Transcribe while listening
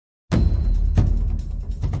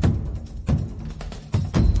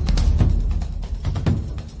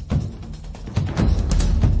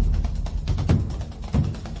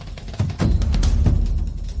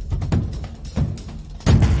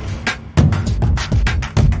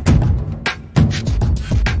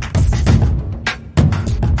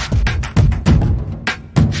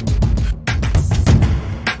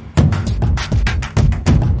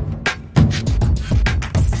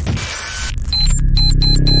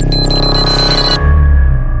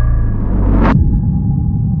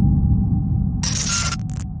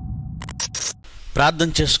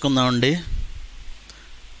ప్రార్థన చేసుకుందామండి.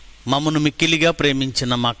 మమ్మను మిక్కిలిగా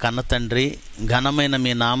ప్రేమించిన మా కన్న తండ్రి, ఘనమైన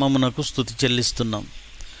మీ నామమునకు స్తుతి చెల్లిస్తున్నాం.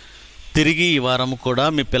 తిరిగి ఈ వారము కూడా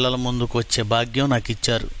మీ పిల్లల ముందుకు వచ్చే భాగ్యం నాకు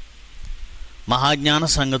ఇచ్చారు. మహాజ్ఞాన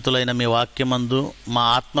సంగతులైన మీ వాక్యమందు మా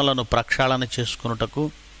ఆత్మలను ప్రక్షాళన చేసుకొనుటకు,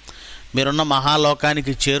 మీరున్న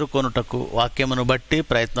మహాలోకానికి చేరుకొనుటకు వాక్యమును బట్టి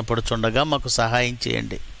ప్రయత్నపడుచుండగా మాకు సహాయం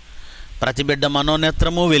చేయండి. ప్రతి బిడ్డ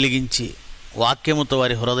మనోనేత్రము వెలిగించి వాక్యముతో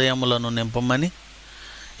వారి హృదయములను నింపమని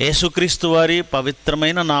యేసుక్రీస్తు వారి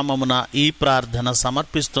పవిత్రమైన నామమున ఈ ప్రార్థన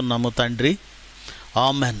సమర్పిస్తున్నాము తండ్రి,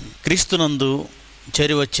 ఆమెన్. క్రీస్తునందు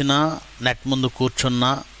చేరి వచ్చిన, నెట్ ముందు కూర్చున్న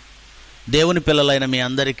దేవుని పిల్లలైన మీ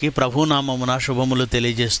అందరికీ ప్రభునామమున శుభములు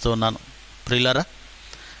తెలియజేస్తున్నాను. ప్రియులారా,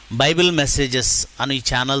 బైబిల్ మెసేజెస్ అనే ఈ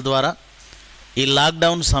ఛానల్ ద్వారా ఈ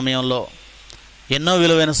లాక్డౌన్ సమయంలో ఎన్నో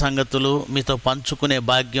విలువైన సంగతులు మీతో పంచుకునే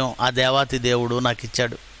భాగ్యం ఆ దేవాతి దేవుడు నాకు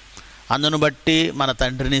ఇచ్చాడు. అందును బట్టి మన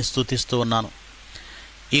తండ్రిని స్తుతిస్తూ ఉన్నాను.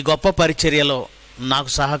 ఈ గొప్ప పరిచర్యలో నాకు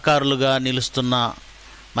సహకారులుగా నిలుస్తున్న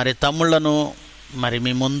తమ్ముళ్లను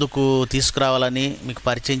మీ ముందుకు తీసుకురావాలని, మీకు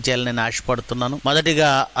పరిచయం చేయాలని నేను ఆశపడుతున్నాను. మొదటిగా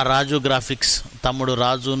రాజు గ్రాఫిక్స్ తమ్ముడు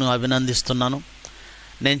రాజును అభినందిస్తున్నాను.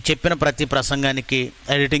 నేను చెప్పిన ప్రతి ప్రసంగానికి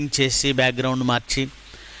ఎడిటింగ్ చేసి బ్యాక్గ్రౌండ్ మార్చి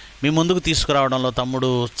మీ ముందుకు తీసుకురావడంలో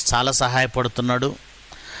తమ్ముడు చాలా సహాయపడుతున్నాడు.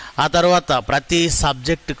 ఆ తర్వాత ప్రతి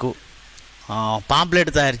సబ్జెక్టుకు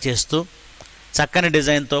పాంప్లెట్ తయారు చేస్తూ చక్కని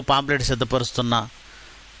డిజైన్తో పాంప్లెట్ సిద్ధపరుస్తున్న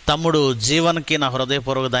తమ్ముడు జీవన్కి నా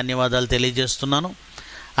హృదయపూర్వక ధన్యవాదాలు తెలియజేస్తున్నాను.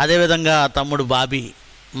 అదేవిధంగా తమ్ముడు బాబీ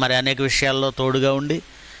అనేక విషయాల్లో తోడుగా ఉండి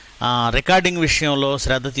రికార్డింగ్ విషయంలో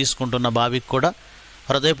శ్రద్ధ తీసుకుంటున్న బాబీకి కూడా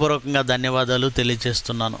హృదయపూర్వకంగా ధన్యవాదాలు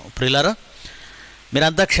తెలియజేస్తున్నాను. ప్రియులారా,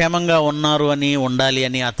 మీరంతా క్షేమంగా ఉన్నారు అని, ఉండాలి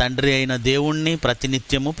అని ఆ తండ్రి అయిన దేవుణ్ణి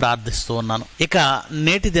ప్రతినిత్యము ప్రార్థిస్తూ ఉన్నాను. ఇక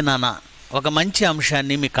నేటి దినాన ఒక మంచి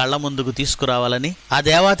అంశాన్ని మీ కళ్ళ ముందుకు తీసుకురావాలని ఆ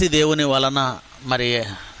దేవాతి దేవుని వలన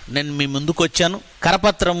నేను మీ ముందుకు వచ్చాను.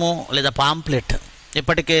 కరపత్రము లేదా పాంప్లెట్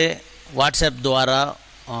ఇప్పటికే వాట్సాప్ ద్వారా,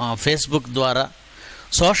 ఫేస్బుక్ ద్వారా,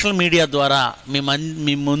 సోషల్ మీడియా ద్వారా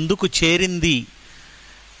మీ ముందుకు చేరింది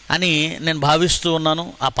అని నేను భావిస్తూ ఉన్నాను.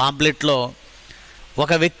 ఆ పాంప్లెట్లో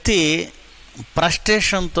ఒక వ్యక్తి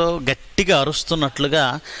ఫ్రస్ట్రేషన్తో గట్టిగా అరుస్తున్నట్లుగా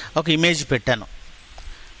ఒక ఇమేజ్ పెట్టాను.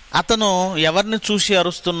 అతను ఎవరిని చూసి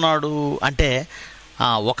అరుస్తున్నాడు అంటే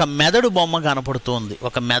ఒక మెదడు బొమ్మ కనపడుతుంది.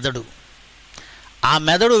 ఒక మెదడు, ఆ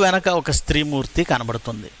మెదడు వెనక ఒక స్త్రీమూర్తి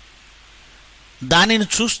కనబడుతుంది. దానిని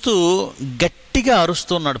చూస్తూ గట్టిగా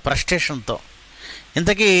అరుస్తున్నాడు ఫ్రస్ట్రేషన్తో.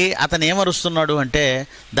 ఇంతకీ అతను ఏం అరుస్తున్నాడు అంటే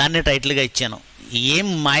దాన్నే టైటిల్గా ఇచ్చాను, ఏం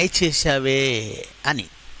మాయ చేశావే అని.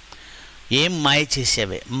 ఏం మాయ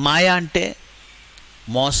చేసావే. మాయ అంటే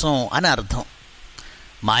మోసం అని అర్థం.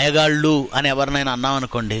 మాయగాళ్ళు అని ఎవరినైనా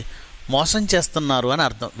అన్నామనుకోండి, మోసం చేస్తున్నారు అని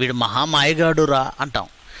అర్థం. వీడు మహామాయగాడురా అంటాం.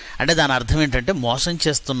 అంటే దాని అర్థం ఏంటంటే మోసం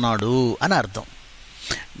చేస్తున్నాడు అని అర్థం.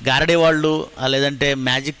 గారడీ వాళ్ళు లేదంటే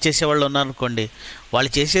మ్యాజిక్ చేసేవాళ్ళు ఉన్నారనుకోండి, వాళ్ళు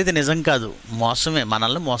చేసేది నిజం కాదు, మోసమే,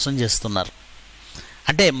 మనల్ని మోసం చేస్తున్నారు.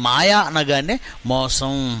 అంటే మాయ అనగానే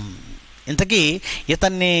మోసం. ఇంతకీ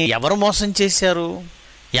ఇతన్ని ఎవరు మోసం చేశారు,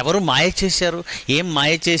 ఎవరు మాయ చేశారు, ఏం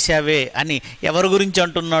మాయ చేశావే అని ఎవరి గురించి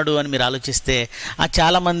అంటున్నాడు అని మీరు ఆలోచిస్తే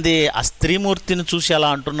చాలామంది ఆ స్త్రీమూర్తిని చూసి అలా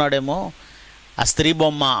అంటున్నాడేమో, ఆ స్త్రీ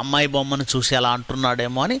బొమ్మ, అమ్మాయి బొమ్మను చూసి అలా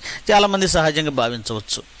అంటున్నాడేమో అని చాలామంది సహజంగా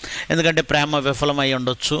భావించవచ్చు. ఎందుకంటే ప్రేమ విఫలమై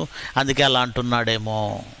ఉండొచ్చు, అందుకే అలా అంటున్నాడేమో.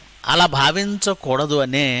 అలా భావించకూడదు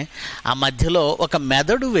అనే ఆ మధ్యలో ఒక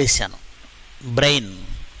మెదడు వేశాను.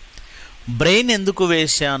 బ్రెయిన్ ఎందుకు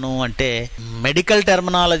వేశాను అంటే మెడికల్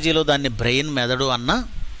టెర్మినాలజీలో దాన్ని బ్రెయిన్, మెదడు అన్న,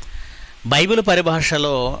 బైబిల్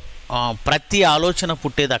పరిభాషలో ప్రతి ఆలోచన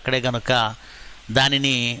పుట్టేది అక్కడే కనుక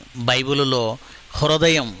దానిని బైబిలులో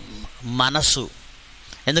హృదయం, మనసు,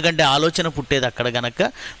 ఎందుకంటే ఆలోచన పుట్టేది అక్కడ కనుక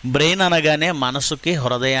బ్రెయిన్ అనగానే మనసుకి,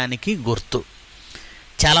 హృదయానికి గుర్తు.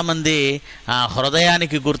 చాలామంది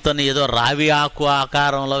హృదయానికి గుర్తుని ఏదో రావి ఆకు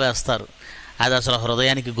ఆకారంలో వేస్తారు. అది అసలు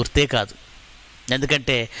హృదయానికి గుర్తే కాదు.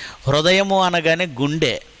 ఎందుకంటే హృదయము అనగానే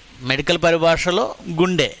గుండె, మెడికల్ పరిభాషలో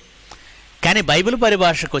గుండె. కానీ బైబిల్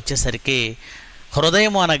పరిభాషకు వచ్చేసరికి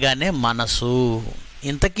హృదయము అనగానే మనసు.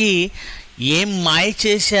 ఇంతకీ ఏం మాయ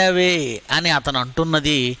చేశావే అని అతను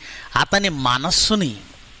అంటున్నది అతని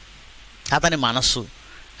మనస్సు.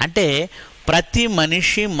 అంటే ప్రతి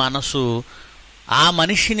మనిషి మనసు ఆ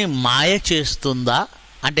మనిషిని మాయ చేస్తుందా,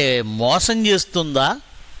 అంటే మోసం చేస్తుందా?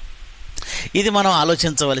 ఇది మనం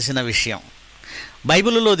ఆలోచించవలసిన విషయం.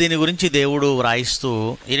 బైబిల్లో దీని గురించి దేవుడు వ్రాయిస్తూ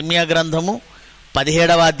ఇర్మియా గ్రంథము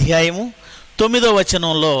 17వ అధ్యాయము 9వ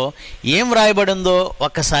వచనంలో ఏం వ్రాయబడిందో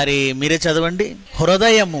ఒక్కసారి మీరే చదవండి.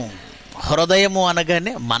 హృదయము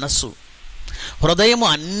అనగానే మనసు. హృదయము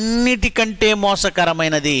అన్నిటికంటే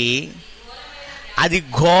మోసకరమైనది, అది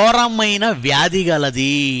ఘోరమైన వ్యాధి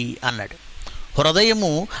గలది అన్నాడు.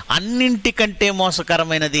 హృదయము అన్నింటికంటే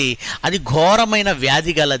మోసకరమైనది, అది ఘోరమైన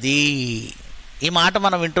వ్యాధి గలది. ఈ మాట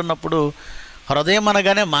మనం వింటున్నప్పుడు హృదయం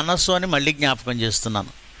అనగానే మనస్సు అని మళ్ళీ జ్ఞాపకం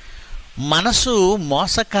చేస్తున్నాను. మనసు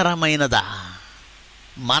మోసకరమైనదా?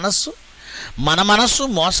 మన మనస్సు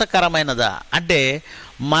మోసకరమైనదా అంటే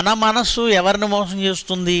మన మనస్సు ఎవరిని మోసం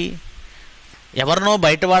చేస్తుంది? ఎవరినో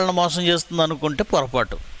బయట వాళ్ళని మోసం చేస్తుంది అనుకుంటే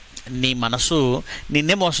పొరపాటు. నీ మనసు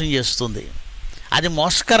నిన్నే మోసం చేస్తుంది. అది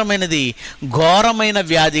మోసకరమైనది, ఘోరమైన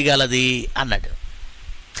వ్యాధి గలది అన్నాడు.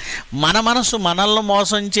 మన మనసు మనల్ని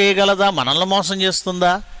మోసం చేయగలదా? మనల్ని మోసం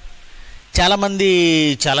చేస్తుందా? చాలామంది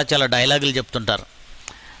చాలా డైలాగులు చెప్తుంటారు.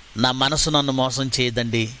 నా మనసు నన్ను మోసం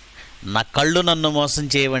చేయదండి, నా కళ్ళు నన్ను మోసం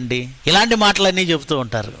చేయవండి, ఇలాంటి మాటలన్నీ చెబుతూ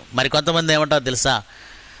ఉంటారు. మరి కొంతమంది ఏమంటారు తెలుసా?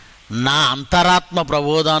 నా అంతరాత్మ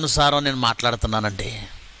ప్రబోధానుసారం నేను మాట్లాడుతున్నానండి.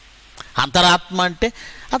 అంతరాత్మ అంటే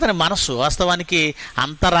అతని మనసు. వాస్తవానికి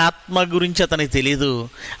అంతరాత్మ గురించి అతనికి తెలీదు.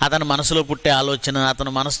 అతని మనసులో పుట్టే ఆలోచన,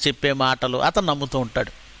 అతని మనసు చెప్పే మాటలు అతను నమ్ముతూ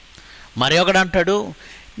ఉంటాడు. మరి ఒకడు అంటాడు,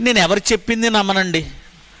 నేను ఎవరు చెప్పింది నమ్మనండి,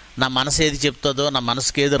 నా మనసు ఏది చెప్తుందో, నా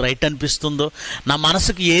మనసుకి ఏది రైట్ అనిపిస్తుందో, నా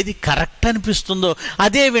మనసుకి ఏది కరెక్ట్ అనిపిస్తుందో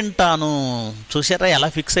అదే వింటాను. చూసారా ఎలా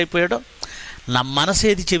ఫిక్స్ అయిపోయాడో? నా మనసు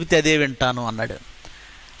ఏది చెబితే అదే వింటాను అన్నాడు.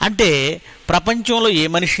 అంటే ప్రపంచంలో ఏ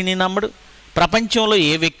మనిషిని నమ్మడు, ప్రపంచంలో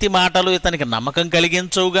ఏ వ్యక్తి మాటలు ఇతనికి నమ్మకం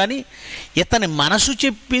కలిగించవు, కానీ ఇతని మనసు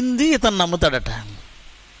చెప్పింది ఇతను నమ్ముతాడట.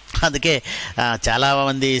 అందుకే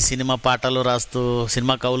చాలామంది సినిమా పాటలు రాస్తూ,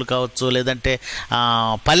 సినిమా కవులు కావచ్చు, లేదంటే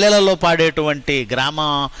పల్లెలలో పాడేటువంటి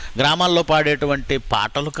గ్రామాల్లో పాడేటువంటి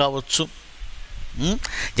పాటలు కావచ్చు,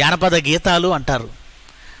 జానపద గీతాలు అంటారు.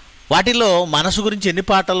 వాటిలో మనసు గురించి ఎన్ని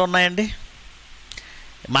పాటలు ఉన్నాయండి?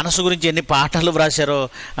 మనసు గురించి ఎన్ని పాటలు వ్రాశారో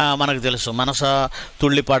మనకు తెలుసు. మనస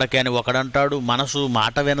తుళ్ళి పడకే అని ఒకడంటాడు, మనసు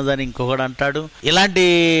మాట వినదని ఇంకొకడు అంటాడు. ఇలాంటి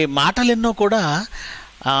మాటలు ఎన్నో కూడా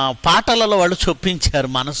పాటలలో వాళ్ళు చొప్పించారు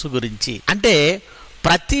మనసు గురించి. అంటే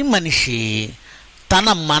ప్రతి మనిషి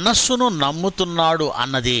తన మనస్సును నమ్ముతున్నాడు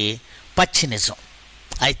అన్నది పచ్చి నిజం.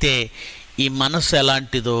 అయితే ఈ మనసు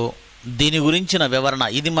ఎలాంటిదో, దీని గురించిన వివరణ,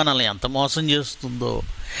 ఇది మనల్ని ఎంత మోసం చేస్తుందో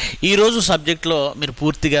ఈరోజు సబ్జెక్ట్లో మీరు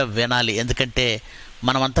పూర్తిగా వినాలి. ఎందుకంటే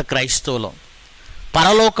మనమంతా క్రైస్తవులం,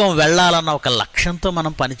 పరలోకం వెళ్ళాలన్న ఒక లక్ష్యంతో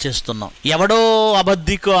మనం పనిచేస్తున్నాం. ఎవడో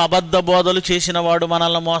అబద్ధ బోధలు చేసిన వాడు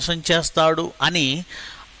మనల్ని మోసం చేస్తాడు అని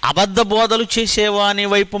అబద్ధ బోధలు చేసేవాని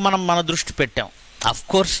వైపు మన దృష్టి పెట్టాం.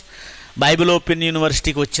 అఫ్కోర్స్ బైబిల్ ఓపెన్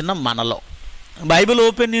యూనివర్సిటీకి వచ్చిన మనలో, బైబిల్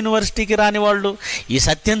ఓపెన్ యూనివర్సిటీకి రాని వాళ్ళు, ఈ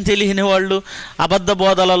సత్యం తెలియని వాళ్ళు అబద్ధ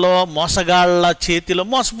బోధలలో మోసగాళ్ళ చేతిలో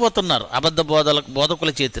మోసపోతున్నారు,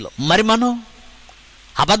 బోధకుల చేతిలో. మరి మనం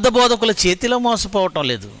అబద్ధ బోధకుల చేతిలో మోసపోవటం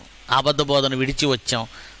లేదు, అబద్ధ బోధను విడిచి వచ్చాం,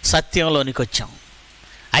 సత్యంలోనికి వచ్చాం.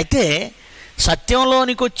 అయితే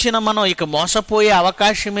సత్యంలోనికి వచ్చిన మనం ఇక మోసపోయే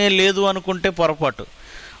అవకాశమే లేదు అనుకుంటే పొరపాటు.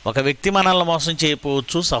 ఒక వ్యక్తి మనల్ని మోసం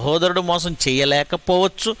చేయకపోవచ్చు, సహోదరుడు మోసం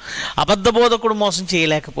చేయలేకపోవచ్చు, అబద్ధ బోధకుడు మోసం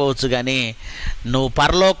చేయలేకపోవచ్చు, కానీ నువ్వు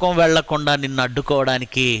పరలోకం వెళ్లకుండా నిన్ను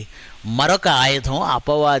అడ్డుకోవడానికి మరొక ఆయుధం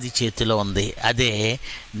అపవాది చేతిలో ఉంది. అదే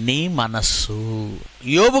నీ మనస్సు.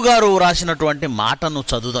 యోబు గారు రాసినటువంటి మాటను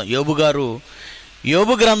చదువుదాం.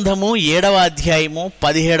 యోబు గ్రంథము 7వ అధ్యాయము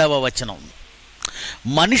 17వ వచనం.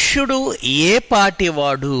 మనుష్యుడు ఏ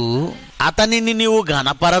పాటివాడు, అతనిని నీవు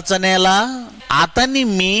ఘనపరచనేలా, అతని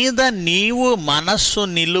మీద నీవు మనస్సు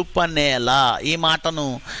నిలుపనేలా. ఈ మాటను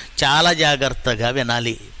చాలా జాగ్రత్తగా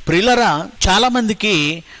వినాలి ప్రియులరా. చాలామందికి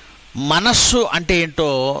మనస్సు అంటే ఏంటో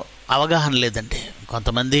అవగాహన లేదండి.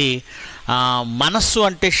 కొంతమంది మనస్సు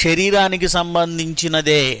అంటే శరీరానికి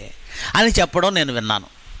సంబంధించినదే అని చెప్పడం నేను విన్నాను.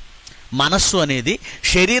 మనస్సు అనేది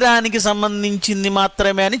శరీరానికి సంబంధించింది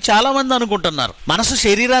మాత్రమే అని చాలామంది అనుకుంటున్నారు. మనసు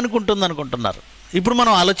శరీరానికి ఉంటుంది అనుకుంటున్నారు. ఇప్పుడు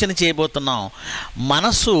మనం ఆలోచన చేయబోతున్నాం,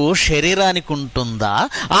 మనసు శరీరానికి ఉంటుందా,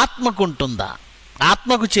 ఆత్మకు ఉంటుందా?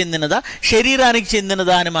 ఆత్మకు చెందినదా, శరీరానికి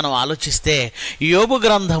చెందినదా అని మనం ఆలోచిస్తే యోబు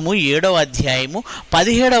గ్రంథము 7వ అధ్యాయము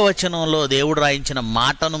 17వ వచనంలో దేవుడు రాయించిన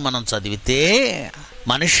మాటను మనం చదివితే,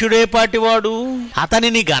 మనుష్యుడే పాటివాడు,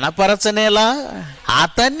 అతనిని గణపరచనేలా,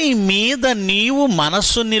 అతని మీద నీవు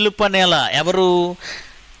మనస్సు నిలుపనేలా. ఎవరు?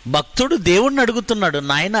 భక్తుడు దేవుణ్ణి అడుగుతున్నాడు,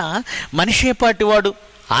 నాయన మనిషే పాటివాడు,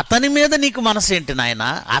 అతని మీద నీకు మనసేంటి నాయన,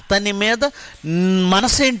 అతని మీద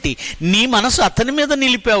మనసేంటి, నీ మనసు అతని మీద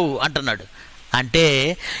నిలిపావు అంటున్నాడు. అంటే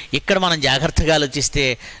ఇక్కడ మనం జాగ్రత్తగా ఆలోచిస్తే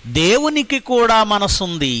దేవునికి కూడా మనసు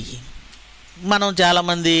ఉంది. మనం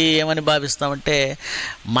చాలామంది ఏమని భావిస్తామంటే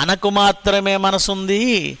మనకు మాత్రమే మనసు ఉంది,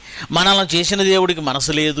 మనల్ని చేసిన దేవుడికి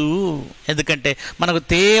మనసు లేదు. ఎందుకంటే మనకు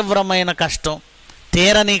తీవ్రమైన కష్టం,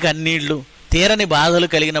 తీరని కన్నీళ్ళు, తీరని బాధలు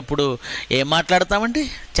కలిగినప్పుడు ఏం మాట్లాడతామండి?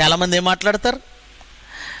 చాలామంది ఏం మాట్లాడతారు?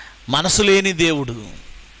 మనసు లేని దేవుడు,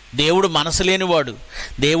 దేవుడు మనసు లేనివాడు,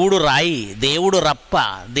 దేవుడు రాయి, దేవుడు రప్ప,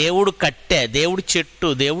 దేవుడు కట్టె, దేవుడు చెట్టు,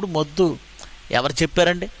 దేవుడు మొద్దు, ఎవరు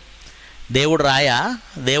చెప్పారండి? దేవుడు రాయా,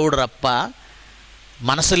 దేవుడు రప్ప,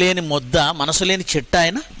 మనసు లేని ముద్ద, మనసు లేని చెట్టు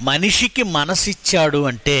ఆయన? మనిషికి మనసిచ్చాడు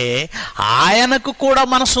అంటే ఆయనకు కూడా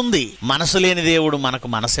మనసుంది. మనసు లేని దేవుడు మనకు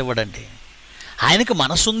మనసు ఇవ్వడండి. ఆయనకు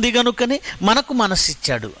మనసుంది కనుకనే మనకు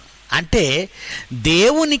మనసిచ్చాడు. అంటే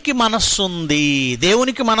దేవునికి మనస్సుంది,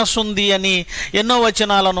 దేవునికి మనస్సుంది అని ఎన్నో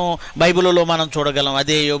వచనాలను బైబిల్లో మనం చూడగలం.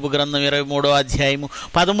 అదే యోబు గ్రంథం 23వ అధ్యాయము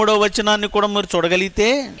 13వ వచనాన్ని కూడా మీరు చూడగలిగితే,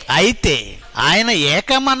 అయితే ఆయన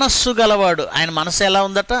ఏక మనస్సు గలవాడు. ఆయన మనసు ఎలా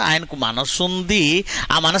ఉందట? ఆయనకు మనస్సుంది.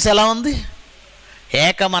 ఆ మనసు ఎలా ఉంది?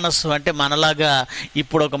 ఏక మనస్సు. అంటే మనలాగా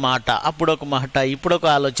ఇప్పుడు ఒక మాట, అప్పుడు ఒక మాట, ఇప్పుడు ఒక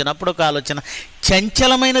ఆలోచన, అప్పుడు ఒక ఆలోచన,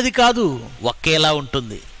 చంచలమైనది కాదు, ఒకేలా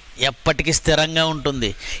ఉంటుంది, ఎప్పటికీ స్థిరంగా ఉంటుంది.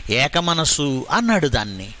 ఏక మనస్సు అన్నాడు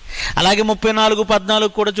దాన్ని. అలాగే 34:14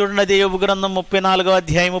 కూడా చూడండి. అదే యోబు గ్రంథం 34వ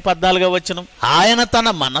అధ్యాయము 14వ వచనం, ఆయన తన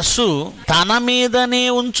మనస్సు తన మీదనే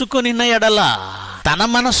ఉంచుకొనిన ఎడల, తన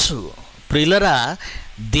మనస్సు. ప్రియులరా,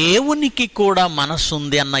 దేవునికి కూడా మనస్సు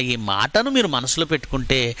ఉంది అన్న ఈ మాటను మీరు మనసులో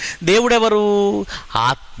పెట్టుకుంటే, దేవుడెవరు?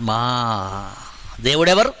 ఆత్మ.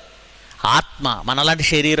 దేవుడెవరు? ఆత్మ. మనలాంటి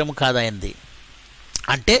శరీరము కాదు ఆయనది.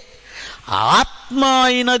 అంటే ఆత్మ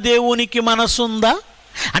అయిన దేవునికి మనసుందా?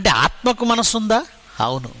 అంటే ఆత్మకు మనసుందా?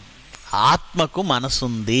 అవును, ఆత్మకు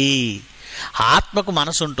మనసుంది. ఆత్మకు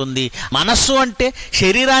మనసు ఉంటుంది. మనస్సు అంటే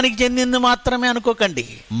శరీరానికి చెందింది మాత్రమే అనుకోకండి.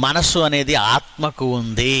 మనస్సు అనేది ఆత్మకు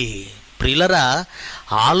ఉంది. ప్రియులరా,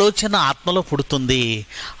 ఆలోచన ఆత్మలో పుడుతుంది.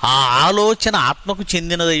 ఆ ఆలోచన ఆత్మకు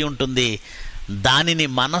చెందినదై ఉంటుంది. దానిని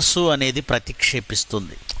మనస్సు అనేది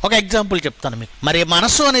ప్రతిక్షేపిస్తుంది. ఒక ఎగ్జాంపుల్ చెప్తాను మీకు. మరి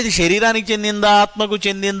మనస్సు అనేది శరీరానికి చెందిందా, ఆత్మకు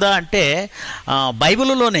చెందిందా అంటే,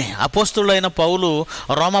 బైబిలులోనే అపోస్తులైన పౌలు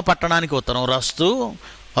రోమా పట్టణానికి ఉత్తరం రాస్తూ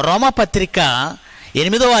రోమా పత్రిక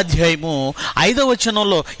 8వ అధ్యాయము 5వ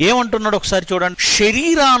వచనంలో ఏమంటున్నాడు ఒకసారి చూడండి.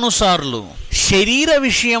 శరీరానుసారులు శరీర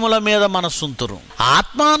విషయముల మీద మనసుంతురు,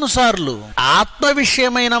 ఆత్మానుసారులు ఆత్మ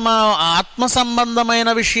విషయమైన ఆత్మ సంబంధమైన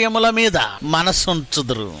విషయముల మీద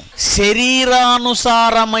మనసుంచుదురు.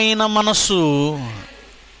 శరీరానుసారమైన మనస్సు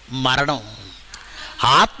మరణం,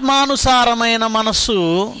 ఆత్మానుసారమైన మనస్సు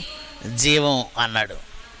జీవం అన్నాడు.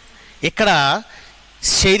 ఇక్కడ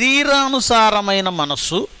శరీరానుసారమైన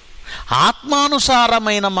మనస్సు,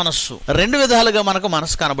 ఆత్మానుసారమైన మనస్సు, రెండు విధాలుగా మనకు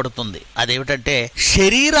మనసు కనబడుతుంది. అదేమిటంటే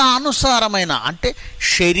శరీరానుసారమైన అంటే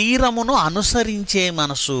శరీరమును అనుసరించే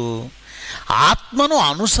మనసు, ఆత్మను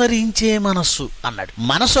అనుసరించే మనస్సు అన్నాడు.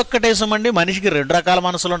 మనసు ఒక్కటే సమండి. మనిషికి రెండు రకాల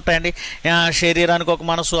మనసులు ఉంటాయండి. శరీరానికి ఒక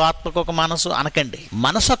మనసు, ఆత్మకు ఒక మనసు అనకండి.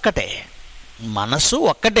 మనసు ఒక్కటే, మనసు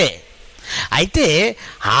ఒక్కటే. అయితే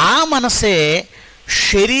ఆ మనసే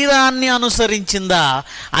శరీరాన్ని అనుసరించిందా,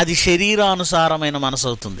 అది శరీరానుసారమైన మనసు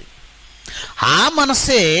అవుతుంది. ఆ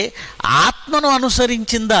మనసే ఆత్మను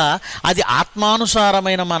అనుసరించిందా, అది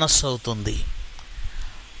ఆత్మానుసారమైన మనస్సు అవుతుంది.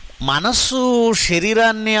 మనస్సు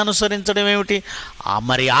శరీరాన్ని అనుసరించడం ఏమిటి,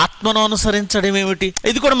 మరి ఆత్మను అనుసరించడం ఏమిటి?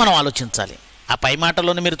 ఇది కూడా మనం ఆలోచించాలి. ఆ పై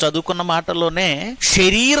మాటలోనే మీరు చదువుకున్న మాటలోనే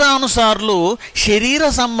శరీరానుసారులు శరీర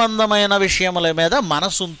సంబంధమైన విషయముల మీద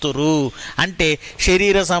మనసుంతురు అంటే,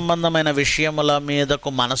 శరీర సంబంధమైన విషయముల మీదకు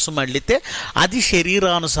మనసు మళ్ళితే అది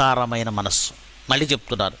శరీరానుసారమైన మనస్సు. మళ్ళీ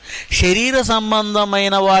చెప్తున్నారు, శరీర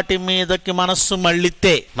సంబంధమైన వాటి మీదకి మనస్సు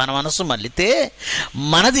మళ్ళితే, మన మనస్సు మళ్ళితే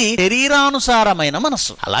మనది శరీరానుసారమైన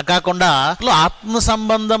మనస్సు. అలా కాకుండా ఆత్మ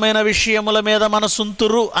సంబంధమైన విషయముల మీద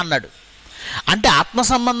మనసుంతురు అన్నాడు. అంటే ఆత్మ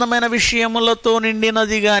సంబంధమైన విషయములతో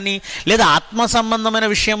నిండినది కానీ, లేదా ఆత్మ సంబంధమైన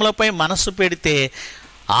విషయములపై మనస్సు పెడితే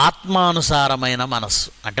ఆత్మానుసారమైన మనస్సు.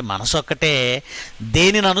 అంటే మనసు ఒక్కటే,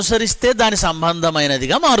 దేనిని అనుసరిస్తే దాని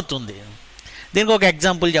సంబంధమైనదిగా మారుతుంది. దీనికి ఒక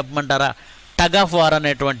ఎగ్జాంపుల్ చెప్పమంటారా? టగ్ ఆఫ్ వార్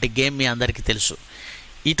అనేటువంటి గేమ్ మీ అందరికీ తెలుసు.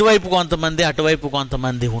 ఇటువైపు కొంతమంది, అటువైపు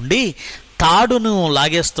కొంతమంది ఉండి తాడును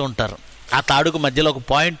లాగేస్తూ ఉంటారు. ఆ తాడుకు మధ్యలో ఒక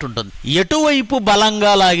పాయింట్ ఉంటుంది. ఎటువైపు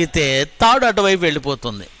బలంగా లాగితే తాడు అటువైపు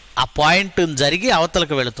వెళ్ళిపోతుంది, ఆ పాయింట్ జరిగి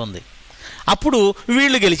అవతలకు వెళుతుంది. అప్పుడు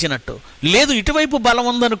వీళ్ళు గెలిచినట్టు. లేదు, ఇటువైపు బలం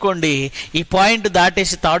ఉందనుకోండి, ఈ పాయింట్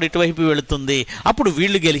దాటేసి తాడు ఇటువైపు వెళుతుంది, అప్పుడు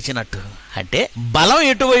వీళ్ళు గెలిచినట్టు. అంటే బలం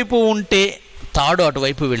ఎటువైపు ఉంటే తాడు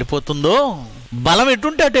అటువైపు వెళ్ళిపోతుందో, బలం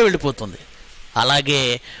ఎటుంటే అటే వెళ్ళిపోతుంది. అలాగే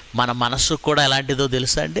మన మనస్సు కూడా ఎలాంటిదో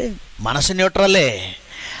తెలుసా అండి? మనసు న్యూట్రలే.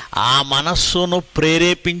 ఆ మనస్సును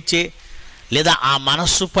ప్రేరేపించే లేదా ఆ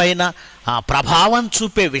మనస్సు పైన ప్రభావం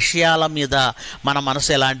చూపే విషయాల మీద మన మనసు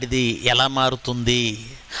ఎలాంటిది, ఎలా మారుతుంది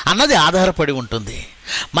అన్నది ఆధారపడి ఉంటుంది.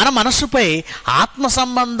 మన మనస్సుపై ఆత్మ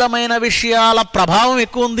సంబంధమైన విషయాల ప్రభావం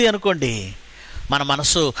ఎక్కువ ఉంది అనుకోండి, మన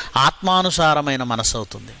మనస్సు ఆత్మానుసారమైన మనసు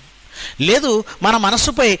అవుతుంది. లేదు, మన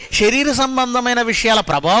మనస్సుపై శరీర సంబంధమైన విషయాల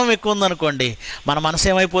ప్రభావం ఎక్కువ ఉందనుకోండి, మన మనసు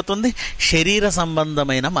ఏమైపోతుంది? శరీర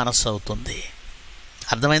సంబంధమైన మనస్సు అవుతుంది.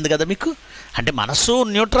 అర్థమైంది కదా మీకు? అంటే మనస్సు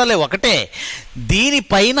న్యూట్రలే, ఒకటే.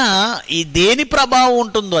 దీనిపైన ఈ దేని ప్రభావం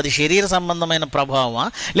ఉంటుందో, అది శరీర సంబంధమైన ప్రభావమా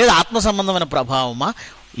లేదా ఆత్మ సంబంధమైన ప్రభావమా,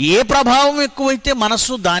 ఏ ప్రభావం ఎక్కువైతే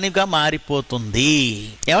మనస్సు దానిగా మారిపోతుంది.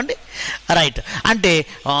 ఏమండి? రైట్. అంటే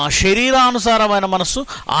శరీరానుసారమైన మనస్సు,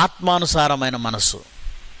 ఆత్మానుసారమైన మనస్సు.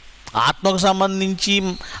 ఆత్మకు సంబంధించి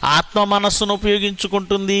ఆత్మ మనస్సును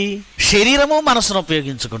ఉపయోగించుకుంటుంది, శరీరము మనస్సును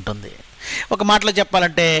ఉపయోగించుకుంటుంది. ఒక మాటలో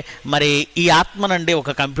చెప్పాలంటే మరి ఈ ఆత్మనండి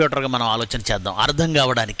ఒక కంప్యూటర్గా మనం ఆలోచన చేద్దాం అర్థం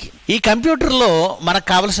కావడానికి. ఈ కంప్యూటర్లో మనకు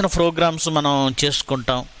కావలసిన ప్రోగ్రామ్స్ మనం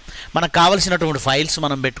చేసుకుంటాం, మనకు కావలసినటువంటి ఫైల్స్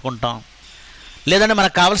మనం పెట్టుకుంటాం, లేదంటే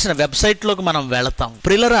మనకు కావలసిన వెబ్సైట్లోకి మనం వెళతాం.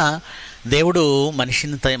 ప్రియులరా, దేవుడు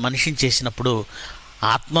మనిషిని చేసినప్పుడు,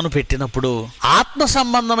 ఆత్మను పెట్టినప్పుడు ఆత్మ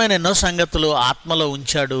సంబంధమైన ఎన్నో సంగతులు ఆత్మలో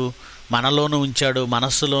ఉంచాడు, మనలోనూ ఉంచాడు,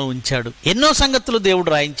 మనస్సులో ఉంచాడు. ఎన్నో సంగతులు దేవుడు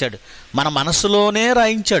రాయించాడు, మన మనస్సులోనే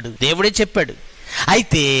రాయించాడు, దేవుడే చెప్పాడు.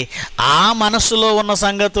 అయితే ఆ మనస్సులో ఉన్న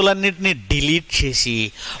సంగతులన్నింటినీ డిలీట్ చేసి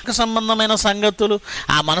ఒక సంబంధమైన సంగతులు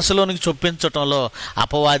ఆ మనసులోనికి చొప్పించటంలో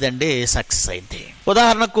అపవాది అండి సక్సెస్ అయింది.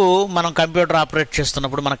 ఉదాహరణకు మనం కంప్యూటర్ ఆపరేట్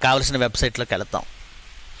చేస్తున్నప్పుడు మనకు కావాల్సిన వెబ్సైట్లోకి వెళతాం.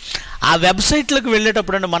 ఆ వెబ్సైట్లోకి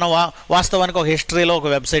వెళ్ళేటప్పుడు అండి మనం వాస్తవానికి ఒక హిస్టరీలో ఒక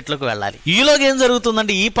వెబ్సైట్లోకి వెళ్ళాలి. ఈలోకి ఏం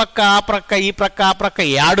జరుగుతుందంటే ఈ పక్క ఆ ప్రక్క, ఈ ప్రక్క ఆ ప్రక్క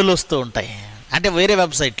యాడులు వస్తూ ఉంటాయి. అంటే వేరే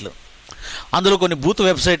వెబ్సైట్లు, అందులో కొన్ని బూత్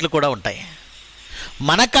వెబ్సైట్లు కూడా ఉంటాయి.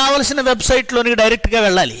 మనకు కావలసిన వెబ్సైట్లోనికి డైరెక్ట్గా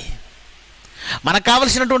వెళ్ళాలి, మనకు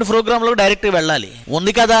కావలసినటువంటి ప్రోగ్రాంలోకి డైరెక్ట్గా వెళ్ళాలి.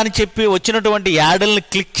 ఉంది కదా అని చెప్పి వచ్చినటువంటి యాడ్లని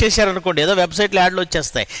క్లిక్ చేశారనుకోండి, ఏదో వెబ్సైట్లో యాడ్లు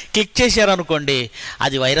వచ్చేస్తాయి, క్లిక్ చేశారనుకోండి,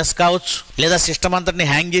 అది వైరస్ కావచ్చు, లేదా సిస్టమ్ అంతటిని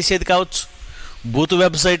హ్యాంగ్ చేసేది కావచ్చు, బూత్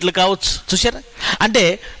వెబ్సైట్లు కావచ్చు. చూసారా? అంటే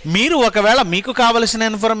మీరు ఒకవేళ మీకు కావలసిన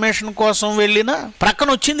ఇన్ఫర్మేషన్ కోసం వెళ్ళినా ప్రక్కన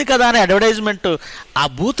వచ్చింది కదా అని అడ్వర్టైజ్మెంట్ ఆ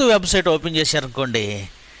బూత్ వెబ్సైట్ ఓపెన్ చేశారనుకోండి,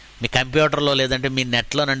 మీ కంప్యూటర్లో లేదంటే మీ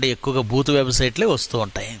నెట్లోనండి ఎక్కువగా బూత్ వెబ్సైట్లే వస్తూ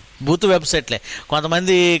ఉంటాయి. బూత్ వెబ్సైట్లే.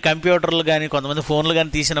 కొంతమంది కంప్యూటర్లు కానీ కొంతమంది ఫోన్లు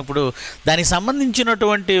కానీ తీసినప్పుడు దానికి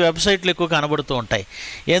సంబంధించినటువంటి వెబ్సైట్లు ఎక్కువ కనబడుతూ ఉంటాయి.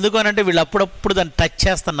 ఎందుకు అనంటే వీళ్ళు అప్పుడప్పుడు దాన్ని టచ్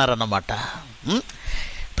చేస్తున్నారన్నమాట.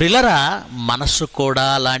 ప్రియులరా, మనస్సు కూడా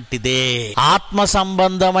అలాంటిదే. ఆత్మ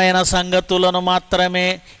సంబంధమైన సంగతులను మాత్రమే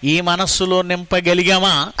ఈ మనస్సులో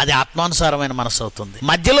నింపగలిగామా అది ఆత్మానుసారమైన మనస్సు అవుతుంది.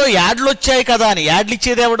 మధ్యలో యాడ్లు వచ్చాయి కదా అని యాడ్లు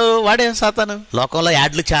ఇచ్చేది ఎవడు? వాడే సాతాను. లోకంలో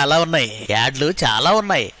యాడ్లు చాలా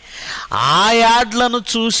ఉన్నాయి. ఆ యాడ్లను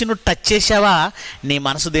చూసి నువ్వు టచ్ చేసావా, నీ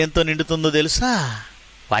మనసు దేంతో నిండుతుందో తెలుసా?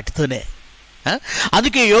 వాటితోనే.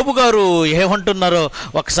 అందుకే యోబు గారు ఏమంటున్నారో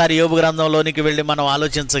ఒకసారి యోబు గ్రంథంలోనికి వెళ్ళి మనం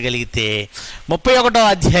ఆలోచించగలిగితే 31వ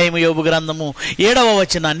అధ్యాయం యోబు గ్రంథము 7వ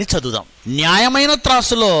వచనాన్ని చదువుదాం. న్యాయమైన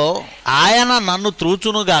త్రాసులో ఆయన నన్ను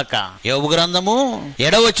తూచునుగాక. యోబు గ్రంథము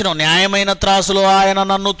 7వ వచనం, న్యాయమైన త్రాసులో ఆయన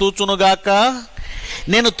నన్ను తూచునుగాక.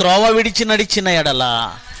 నేను త్రోవ విడిచి నడిచిన ఎడల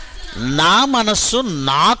నా మనస్సు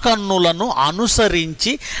నా కన్నులను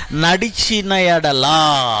అనుసరించి నడిచిన ఎడలా,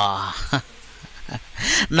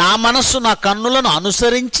 నా మనస్సు నా కన్నులను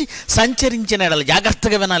అనుసరించి సంచరించిన ఎడల.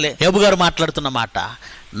 జాగ్రత్తగా వినాలి యోబు గారు మాట్లాడుతున్న మాట.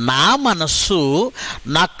 నా మనస్సు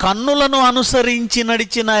నా కన్నులను అనుసరించి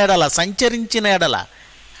నడిచిన ఎడల, సంచరించిన ఎడల.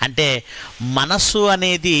 అంటే మనస్సు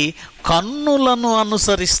అనేది కన్నులను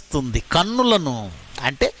అనుసరిస్తుంది. కన్నులను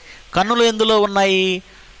అంటే కన్నులు ఎందులో ఉన్నాయి?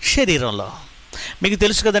 శరీరంలో. మీకు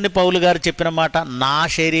తెలుసు కదండి పౌలు గారు చెప్పిన మాట, నా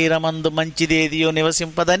శరీరమందు మంచిదేదియో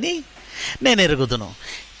నివసింపదని నేను ఎరుగుదును.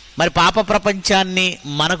 మరి పాప ప్రపంచాన్ని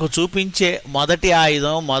మనకు చూపించే మొదటి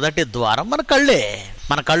ఆయుధం, మొదటి ద్వారం మన కళ్ళే.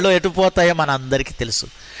 మన కళ్ళు ఎటుపోతాయో మన అందరికీ తెలుసు.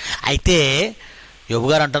 అయితే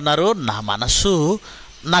యోబు గారు అంటున్నారు, నా మనస్సు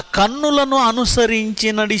నా కన్నులను అనుసరించి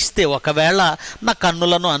నడిస్తే, ఒకవేళ నా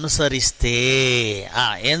కన్నులను అనుసరిస్తే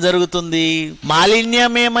ఏం జరుగుతుంది?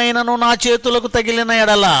 మాలిన్యమేమైనను నా చేతులకు తగిలిన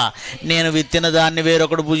ఎడల నేను విత్తిన దాన్ని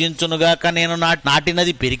వేరొకడు భుజించునుగాక, నేను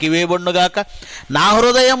నాటినది పెరికివేయబడునుగాక. నా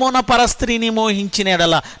హృదయమున పరస్త్రీని మోహించిన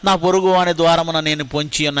ఎడల, నా పొరుగు అనే ద్వారమున నేను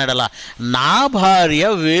పొంచి ఉన్న ఎడల నా భార్య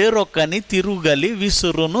వేరొకని తిరుగలి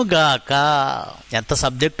విసురునుగాక. ఎంత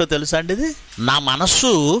సబ్జెక్టో తెలుసా అండి ఇది? నా మనస్సు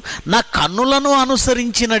నా కన్నులను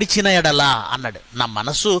అనుసరించి నడిచిన ఎడలా అన్నాడు. నా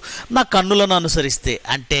మనస్సు నా కన్నులను అనుసరిస్తే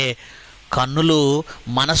అంటే కన్నులు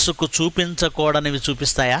మనస్సుకు చూపించకూడనివి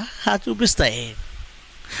చూపిస్తాయా? చూపిస్తాయి.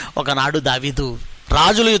 ఒకనాడు దావీదు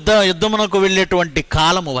రాజులు యుద్ధమునకు వెళ్ళేటువంటి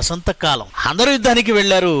కాలము వసంతకాలం. అందరూ యుద్ధానికి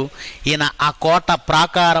వెళ్ళారు. ఈయన ఆ కోట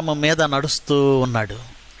ప్రాకారము మీద నడుస్తూ ఉన్నాడు.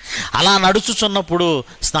 అలా నడుచుచున్నప్పుడు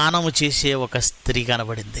స్నానము చేసే ఒక స్త్రీ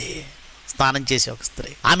కనబడింది. స్నానం చేసే ఒక స్త్రీ,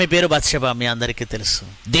 ఆమె పేరు బత్షెబ. మీ అందరికీ తెలుసు.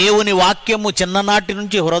 దేవుని వాక్యము చిన్ననాటి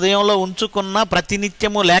నుంచి హృదయంలో ఉంచుకున్న,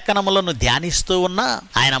 ప్రతినిత్యము లేఖనములను ధ్యానిస్తూ ఉన్న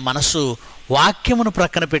ఆయన మనసు వాక్యమును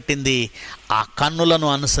ప్రక్కన పెట్టింది, ఆ కన్నులను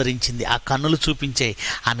అనుసరించింది. ఆ కన్నులు చూపించాయి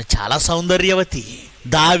ఆమె చాలా సౌందర్యవతి.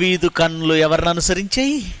 దావీదు కన్నులు ఎవరిని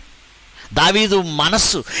అనుసరించాయి? దావీదు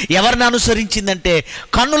మనస్సు ఎవరిని అనుసరించిందంటే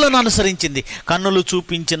కన్నులను అనుసరించింది. కన్నులు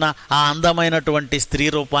చూపించిన ఆ అందమైనటువంటి స్త్రీ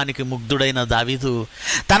రూపానికి ముగ్ధుడైన దావీదు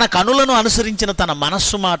తన కన్నులను అనుసరించిన తన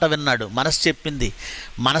మనస్సు మాట విన్నాడు. మనస్సు చెప్పింది.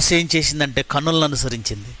 మనస్సు ఏం చేసిందంటే కన్నులను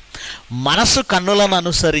అనుసరించింది. మనస్సు కన్నులను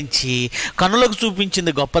అనుసరించి కన్నులకు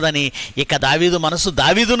చూపించింది గొప్పదని. ఇక దావీదు మనస్సు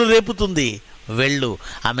దావీదును రేపుతుంది. వెళ్ళు,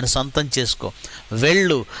 ఆమెను సొంతం చేసుకో,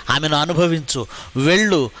 వెళ్ళు, ఆమెను అనుభవించు,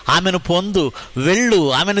 వెళ్ళు, ఆమెను పొందు, వెళ్ళు,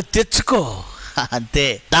 ఆమెను తెచ్చుకో. అంతే.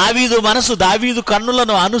 దావీదు మనసు దావీదు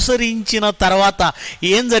కన్నులను అనుసరించిన తర్వాత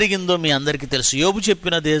ఏం జరిగిందో మీ అందరికీ తెలుసు. యోబు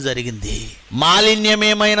చెప్పినదే జరిగింది.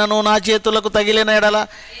 మాలిన్యమేమైనను నా చేతులకు తగిలిన ఎడల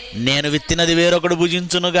నేను విత్తినది వేరొకడు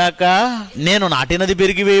భుజించునుగాక, నేను నాటినది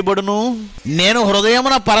పెరిగి వేయబడును. నేను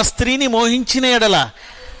హృదయమున పరస్త్రీని మోహించిన ఎడల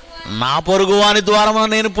నా పొరుగువాని ద్వారమున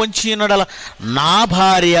నేను పొంచినడల నా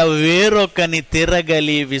భార్య వేరొకని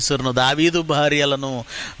తిరగలి విసురును. దావీదు భార్యలను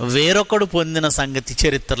వేరొకడు పొందిన సంగతి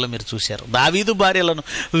చరిత్రలో మీరు చూశారు. దావీదు భార్యలను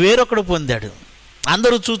వేరొకడు పొందాడు.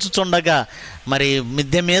 అందరూ చూచుచుండగా మరి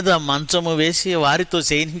మిద్దె మీద మంచము వేసి వారితో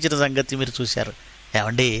శయనించిన సంగతి మీరు చూశారు.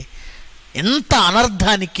 ఏమండి, ఎంత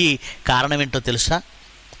అనర్థానికి కారణం ఏంటో తెలుసా?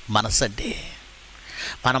 మనసు అండి.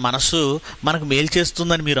 మన మనసు మనకు మేలు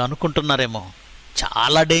చేస్తుందని మీరు అనుకుంటున్నారేమో.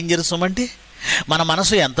 చాలా డేంజరస్ అండి. మన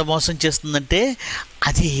మనసు ఎంత మోసం చేస్తుందంటే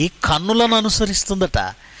అది కన్నులను అనుసరిస్తుందట.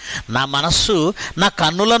 నా మనస్సు నా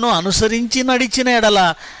కన్నులను అనుసరించి నడిచిన ఎడల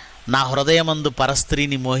నా హృదయమందు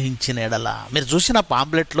పరస్త్రీని మోహించిన ఎడల. మీరు చూసిన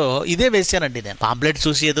పాంప్లెట్లో ఇదే వేశానండి నేను. పాంప్లెట్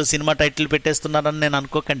చూసి ఏదో సినిమా టైటిల్ పెట్టేస్తున్నారని నేను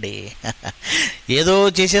అనుకోకండి, ఏదో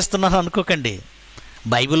చేసేస్తున్నాను అనుకోకండి.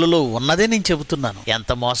 బైబిల్లో ఉన్నదే నేను చెబుతున్నాను.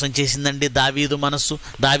 ఎంత మోసం చేసిందండి దావీదు మనస్సు.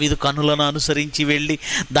 దావీదు కన్నులను అనుసరించి వెళ్ళి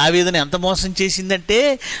దావీదుని ఎంత మోసం చేసిందంటే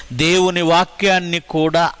దేవుని వాక్యాన్ని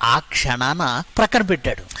కూడా ఆ క్షణాన ప్రక్కన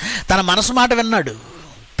పెట్టాడు. తన మనసు మాట విన్నాడు,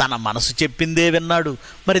 తన మనసు చెప్పిందే విన్నాడు.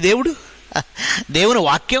 మరి దేవుని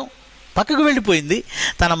వాక్యం పక్కకు వెళ్ళిపోయింది,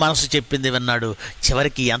 తన మనసు చెప్పింది విన్నాడు.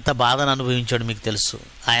 చివరికి ఎంత బాధను అనుభవించాడు మీకు తెలుసు.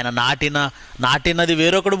 ఆయన నాటినది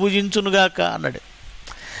వేరొకడు భుజించునుగాక అన్నాడు,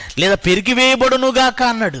 లేదా పెరిగివేయబడునుగాక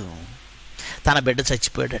అన్నాడు. తన బిడ్డ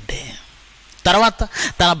చచ్చిపోయాడండి. తర్వాత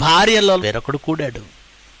తన భార్యలో వేరొకడు కూడాడు.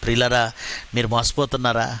 ప్రియులరా, మీరు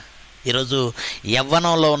మోసపోతున్నారా? ఈరోజు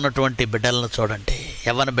యవ్వనంలో ఉన్నటువంటి బిడ్డలను చూడండి.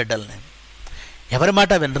 యవ్వన బిడ్డల్ని ఎవరి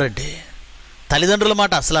మాట వినరండి. తల్లిదండ్రుల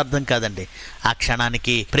మాట అసలు అర్థం కాదండి. ఆ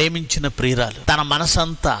క్షణానికి ప్రేమించిన ప్రియురాలు తన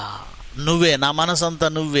మనసంతా నువ్వే, నా మనసంతా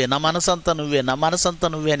నువ్వే, నా మనసంతా నువ్వే, నా మనసంతా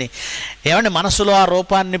నువ్వే అని ఏమండి మనసులో ఆ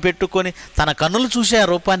రూపాన్ని పెట్టుకొని తన కన్నులు చూసాయి.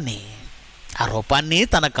 ఆ రూపాన్ని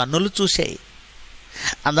తన కన్నులు చూసాయి.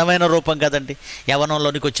 అందమైన రూపం కదండి.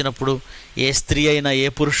 యవ్వనంలోనికి వచ్చినప్పుడు ఏ స్త్రీ అయినా ఏ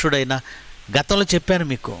పురుషుడైనా, గతంలో చెప్పాను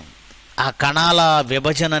మీకు, ఆ కణాల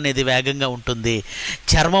విభజన అనేది వేగంగా ఉంటుంది.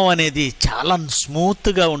 చర్మం అనేది చాలా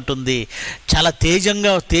స్మూత్గా ఉంటుంది, చాలా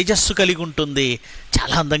తేజస్సు కలిగి ఉంటుంది,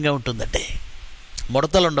 చాలా అందంగా ఉంటుందండి.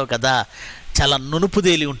 ముడతలు ఉండవు కదా, చాలా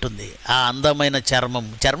నునుపుదేలి ఉంటుంది. ఆ అందమైన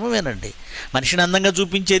చర్మమేనండి. మనిషిని అందంగా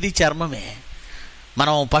చూపించేది చర్మమే.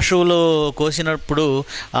 మనం పశువులు కోసినప్పుడు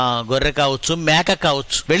గొర్రె కావచ్చు, మేక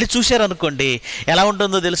కావచ్చు, వెళ్ళి చూశారనుకోండి, ఎలా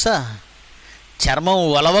ఉంటుందో తెలుసా? చర్మం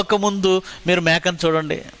ఒలవక ముందు మీరు మేకను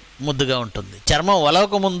చూడండి, ముద్దుగా ఉంటుంది. చర్మం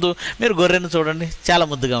ఒలవక ముందు మీరు గొర్రెను చూడండి, చాలా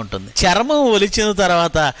ముద్దుగా ఉంటుంది. చర్మం ఒలిచిన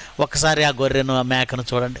తర్వాత ఒకసారి ఆ గొర్రెను ఆ మేకను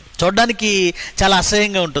చూడడానికి చాలా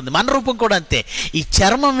అసహ్యంగా ఉంటుంది. మన రూపం కూడా అంతే. ఈ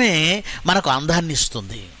చర్మమే మనకు అందాన్ని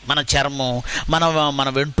ఇస్తుంది. మన చర్మం, మన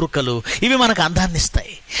వెంట్రుకలు, ఇవి మనకు అందాన్ని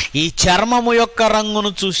ఇస్తాయి. ఈ చర్మము యొక్క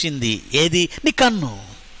రంగును చూసింది ఏది? నీ కన్ను.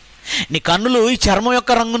 నీ కన్నులు ఈ చర్మం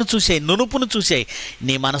యొక్క రంగును చూసాయి, నునుపును చూసాయి.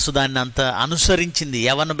 నీ మనసు దాన్ని అంత అనుసరించింది.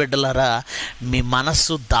 యవ్వన బిడ్డలారా, మీ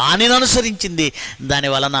మనస్సు దానిని అనుసరించింది. దాని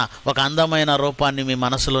వలన ఒక అందమైన రూపాన్ని మీ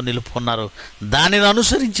మనసులో నిలుపుకున్నారు, దానిని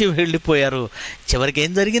అనుసరించి వెళ్ళిపోయారు. చివరికి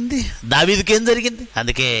ఏం జరిగింది? దావీదుకి ఏం జరిగింది?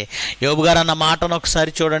 అందుకే యోబు గారు అన్న మాటను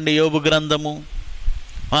ఒకసారి చూడండి. యోబు గ్రంథము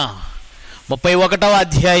 31వ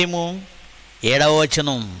అధ్యాయము 7వ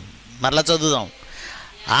వచనం మరలా చదువుదాం.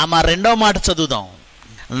 మా 2వ మాట చదువుదాం.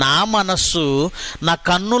 నా మనస్సు నా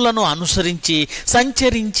కన్నులను అనుసరించి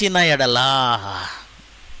సంచరించిన ఎడలా.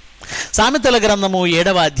 సామెతల గ్రంథము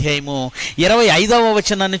 7వ అధ్యాయము 25వ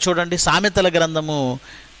వచనాన్ని చూడండి. సామెతల గ్రంథము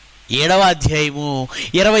 7వ అధ్యాయము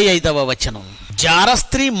 25వ వచనం.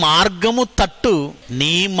 జారస్త్రీ మార్గము తట్టు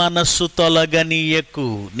నీ మనస్సు తొలగనీయకు.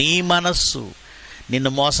 నీ మనస్సు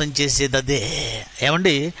నిన్ను మోసం చేసేది అదే.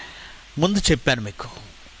 ఏమండి, ముందు చెప్పాను మీకు,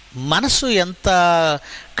 మనసు ఎంత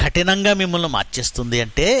కఠినంగా మిమ్మల్ని మార్చేస్తుంది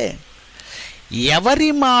అంటే, ఎవరి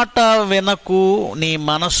మాట వినకు, నీ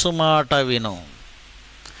మనస్సు మాట విను,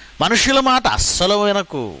 మనుషుల మాట అస్సలు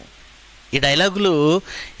వినకు. ఈ డైలాగులు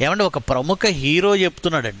ఏమంటే ఒక ప్రముఖ హీరో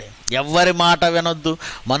చెప్తున్నాడండి. ఎవరి మాట వినొద్దు,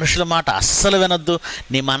 మనుషుల మాట అస్సలు వినొద్దు,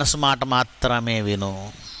 నీ మనసు మాట మాత్రమే విను.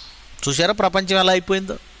 చూసారా ప్రపంచం ఎలా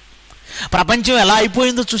అయిపోయిందో? ప్రపంచం ఎలా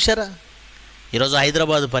అయిపోయిందో చూసారా? ఈరోజు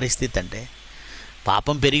హైదరాబాదు పరిస్థితి అంటే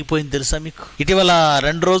పాపం పెరిగిపోయింది తెలుసా మీకు? ఇటీవల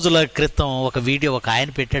 2 రోజుల క్రితం ఒక వీడియో ఒక ఆయన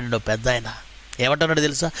పెట్టాడు, పెద్ద ఆయన. ఏమంటున్నాడు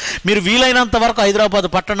తెలుసా? మీరు వీలైనంత వరకు హైదరాబాద్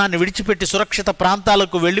పట్టణాన్ని విడిచిపెట్టి సురక్షిత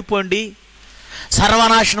ప్రాంతాలకు వెళ్ళిపోండి,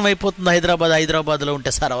 సర్వనాశనం అయిపోతుంది హైదరాబాద్లో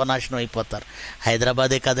ఉంటే సర్వనాశనం అయిపోతారు.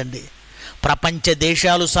 హైదరాబాదే కాదండి, ప్రపంచ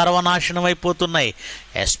దేశాలు సర్వనాశనం అయిపోతున్నాయి.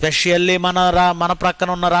 ఎస్పెషల్లీ మన ప్రక్కన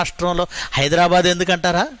ఉన్న రాష్ట్రంలో హైదరాబాద్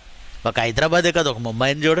ఎందుకంటారా? ఒక హైదరాబాదే కాదు, ఒక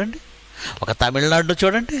ముంబైని చూడండి, ఒక తమిళనాడును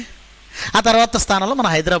చూడండి, ఆ తర్వాత స్థానంలో మన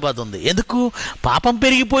హైదరాబాద్ ఉంది. ఎందుకు? పాపం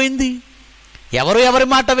పెరిగిపోయింది, ఎవరి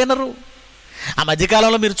మాట వినరు. ఆ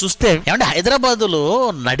మధ్యకాలంలో మీరు చూస్తే ఏమంటే హైదరాబాదులో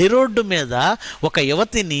నడి రోడ్డు మీద ఒక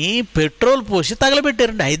యువతిని పెట్రోల్ పోసి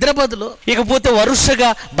తగలబెట్టారండి హైదరాబాదులో. ఇకపోతే వరుసగా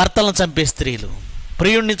భర్తలను చంపే స్త్రీలు,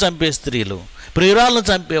 ప్రియుణ్ణి చంపే స్త్రీలు, ప్రియురాలను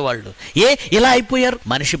చంపేవాళ్ళు. ఇలా అయిపోయారు.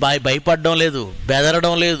 మనిషి భయపడడం లేదు,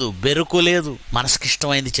 బెదరడం లేదు, బెరుకు లేదు,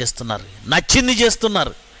 మనసుకిష్టమైంది చేస్తున్నారు, నచ్చింది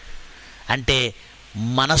చేస్తున్నారు. అంటే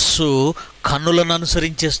మనస్సు కన్నులను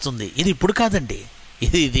అనుసరించేస్తుంది. ఇది ఇప్పుడు కాదండి,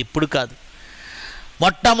 ఇది ఇప్పుడు కాదు.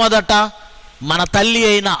 మొట్టమొదట మన తల్లి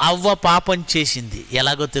అయిన అవ్వ పాపం చేసింది.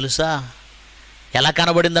 ఎలాగో తెలుసా? ఎలా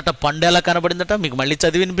కనబడిందట? పండు ఎలా కనబడిందట? మీకు మళ్ళీ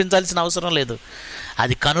చదివి వినిపించాల్సిన అవసరం లేదు.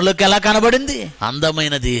 అది కనులకు ఎలా కనబడింది?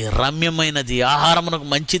 అందమైనది, రమ్యమైనది, ఆహారమునకు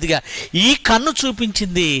మంచిదిగా ఈ కన్ను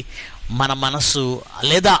చూపించింది మన మనస్సు,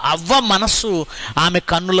 లేదా అవ్వ మనస్సు ఆమె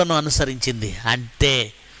కన్నులను అనుసరించింది. అంటే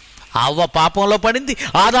అవ్వ పాపంలో పడింది,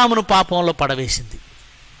 ఆదామును పాపంలో పడవేసింది.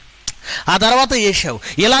 ఆ తర్వాత ఏశావు.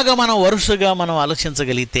 ఇలాగ మనం వరుసగా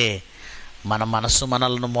ఆలోచించగలిగితే మన మనస్సు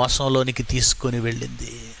మనల్ని మోసంలోనికి తీసుకొని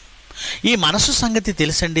వెళ్ళింది. ఈ మనస్సు సంగతి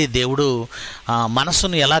తెలుసండి. దేవుడు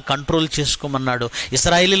మనస్సును ఎలా కంట్రోల్ చేసుకోమన్నాడు,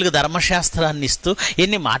 ఇశ్రాయేలీయులకు ధర్మశాస్త్రాన్ని ఇస్తూ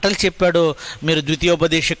ఎన్ని మాటలు చెప్పాడో మీరు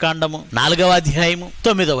ద్వితీయోపదేశకాండము 4వ అధ్యాయము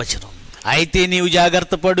 9వ వచనం. అయితే నీవు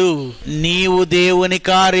జాగ్రత్త పడు, నీవు దేవుని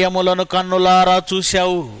కార్యములను కన్నులారా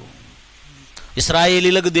చూశావు.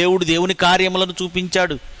 ఇశ్రాయేలీయులకు దేవుని కార్యములను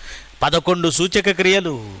చూపించాడు. 11 సూచక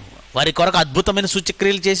క్రియలు, వారి కొరకు అద్భుతమైన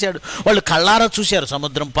సూచక్రియలు చేశాడు. వాళ్ళు కళ్ళారా చూశారు.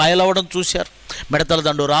 సముద్రం పాయలవడం చూశారు, మిడతల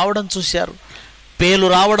దండు రావడం చూశారు, పేలు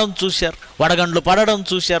రావడం చూశారు, వడగండ్లు పడడం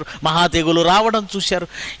చూశారు, మహాతెగులు రావడం చూశారు.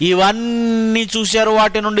 ఇవన్నీ చూశారు.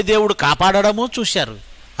 వాటి నుండి దేవుడు కాపాడడము చూశారు.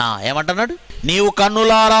 ఏమంటున్నాడు? నీవు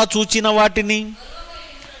కన్నులారా చూచిన వాటిని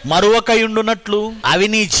మరువకయుండునట్లు అవి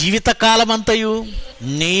నీ జీవితకాలమంతయు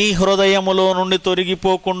నీ హృదయములో నుండి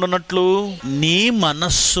తొలగిపోకుండానట్లు నీ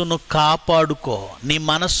మనస్సును కాపాడుకో. నీ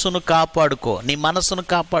మనస్సును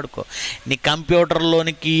కాపాడుకో. నీ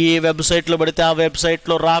కంప్యూటర్లోనికి ఏ వెబ్సైట్లో పడితే ఆ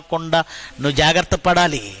వెబ్సైట్లో రాకుండా నువ్వు జాగ్రత్త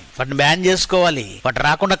పడాలి. వాటిని బ్యాన్ చేసుకోవాలి, వాటి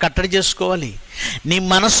రాకుండా కట్టడి చేసుకోవాలి. నీ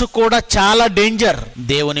మనస్సు కూడా చాలా డేంజర్.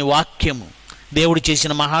 దేవుని వాక్యము, దేవుడు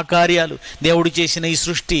చేసిన మహాకార్యాలు, దేవుడు చేసిన ఈ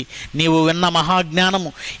సృష్టి, నీవు విన్న మహాజ్ఞానము,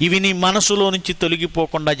 ఇవి నీ మనసులో నుంచి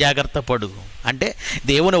తొలగిపోకుండా జాగ్రత్త పడు. అంటే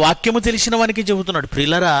దేవుని వాక్యము తెలిసిన వానికి చెబుతున్నాడు.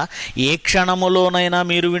 ప్రియులరా, ఏ క్షణములోనైనా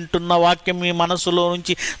మీరు వింటున్న వాక్యం మీ మనసులో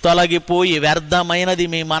నుంచి తొలగిపోయి వ్యర్థమైనది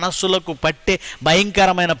మీ మనస్సులకు పట్టే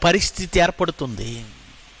భయంకరమైన పరిస్థితి ఏర్పడుతుంది.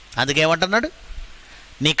 అందుకేమంటున్నాడు?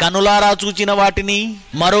 నీ కనులారా చూచిన వాటిని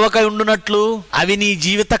మరొక ఉండునట్లు అవి నీ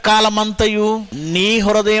జీవితకాలమంతయు నీ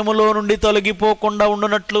హృదయములో నుండి తొలగిపోకుండా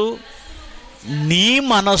ఉండునట్లు నీ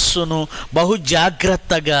మనస్సును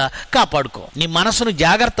బహుజాగ్రత్తగా కాపాడుకో. నీ మనస్సును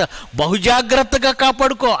బహుజాగ్రత్తగా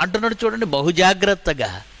కాపాడుకో అంటున్నాడు. చూడండి, బహుజాగ్రత్తగా.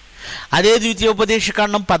 అదే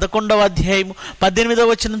ద్వితీయోపదేశకాండం 11వ అధ్యాయము 18వ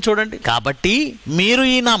వచనం చూడండి. కాబట్టి మీరు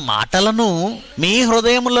ఈ నా మాటలను మీ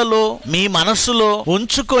హృదయములలో మీ మనస్సులో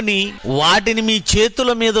ఉంచుకొని వాటిని మీ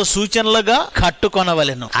చేతుల మీద సూచనలుగా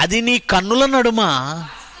కట్టుకొనవలెను. అది నీ కన్నుల నడుమ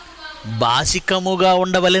బాసికముగా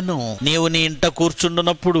ఉండవలెను. నీవు నీ ఇంట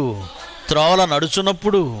కూర్చుండునప్పుడు, త్రోవల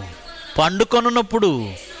నడుచున్నప్పుడు, పండుకొనున్నప్పుడు,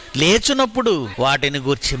 లేచున్నప్పుడు వాటిని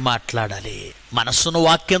గురించి మాట్లాడాలి. మనస్సును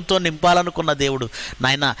వాక్యంతో నింపాలనుకున్న దేవుడు,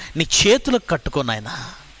 నాయన నీ చేతులకు కట్టుకో, నాయన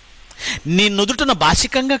నీ నుదుటిన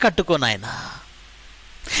బాసికంగా కట్టుకో, నాయన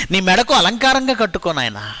నీ మెడకు అలంకారంగా కట్టుకో,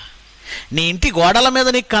 నాయన నీ ఇంటి గోడల మీద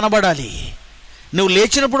నీకు కనబడాలి. నువ్వు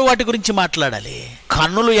లేచినప్పుడు వాటి గురించి మాట్లాడాలి.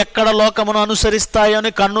 కన్నులు ఎక్కడ లోకమును అనుసరిస్తాయో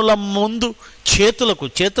అని కన్నుల ముందు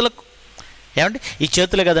చేతులకు ఏమంటే ఈ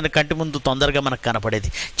చేతులే కదండి కంటి ముందు తొందరగా మనకు కనపడేది.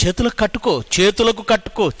 చేతులకు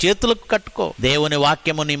కట్టుకో. దేవుని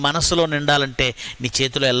వాక్యము నీ మనసులో నిండాలంటే నీ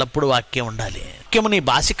చేతిలో ఎల్లప్పుడూ వాక్యం ఉండాలి. వాక్యము నీ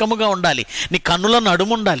బాసికముగా ఉండాలి, నీ కన్నుల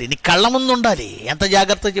నడుము ఉండాలి, నీ కళ్ళ ముందు ఉండాలి. ఎంత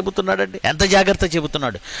జాగ్రత్త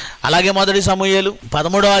చెబుతున్నాడు. అలాగే మొదటి సమూయేలు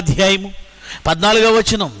 13వ అధ్యాయము 14వ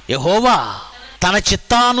వచనం. యెహోవా తన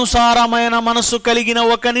చిత్తానుసారమైన మనసు కలిగిన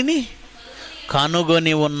ఒకనిని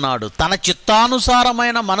కనుగొని ఉన్నాడు. తన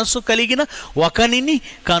చిత్తానుసారమైన మనసు కలిగిన ఒకనిని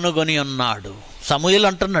కనుగొని ఉన్నాడు. సమూయేలు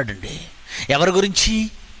అంటున్నాడండి. ఎవరి గురించి?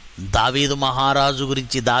 దావీదు మహారాజు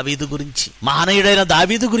గురించి, దావీదు గురించి, మహనీయుడైన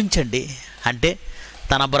దావీదు గురించి అండి. అంటే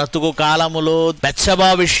తన బ్రతుకు కాలములో బెత్షెబా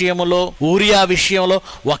విషయములో, ఊరియా విషయంలో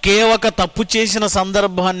ఒకే ఒక తప్పు చేసిన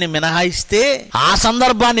సందర్భాన్ని మినహాయిస్తే, ఆ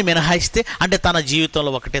సందర్భాన్ని మినహాయిస్తే అంటే తన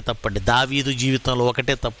జీవితంలో ఒకటే తప్పు అండి. దావీదు జీవితంలో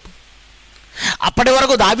ఒకటే తప్పు. అప్పటి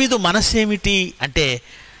వరకు దావీదు మనసు ఏమిటి అంటే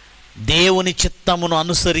దేవుని చిత్తమును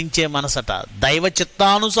అనుసరించే మనసట. దైవ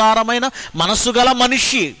చిత్తానుసారమైన మనస్సు గల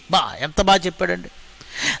మనిషి. ఎంత బాగా చెప్పాడండి.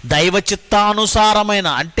 దైవ చిత్తానుసారమైన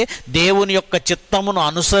అంటే దేవుని యొక్క చిత్తమును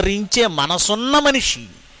అనుసరించే మనసున్న మనిషి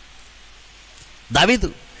దావీదు.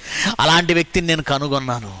 అలాంటి వ్యక్తిని నేను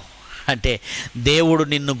కనుగొన్నాను. అంటే దేవుడు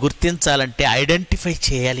నిన్ను గుర్తించాలంటే, ఐడెంటిఫై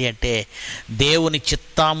చేయాలి అంటే దేవుని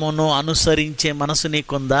చిత్తమును అనుసరించే మనసు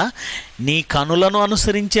నీకుందా? నీ కనులను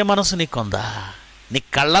అనుసరించే మనసు నీకుందా? నీ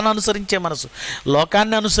కళ్ళను అనుసరించే మనసు,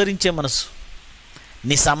 లోకాన్ని అనుసరించే మనసు,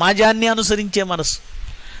 నీ సమాజాన్ని అనుసరించే మనసు,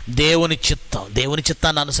 దేవుని చిత్తం, దేవుని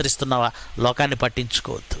చిత్తాన్ని అనుసరిస్తున్నావా? లోకాన్ని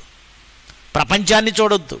పట్టించుకోవద్దు, ప్రపంచాన్ని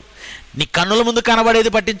చూడొద్దు, నీ కన్నుల ముందు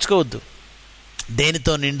కనబడేది పట్టించుకోవద్దు.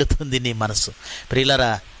 దేనితో నిండుతుంది నీ మనసు?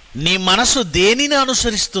 ప్రియులరా, నీ మనసు దేనిని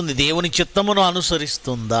అనుసరిస్తుంది? దేవుని చిత్తమును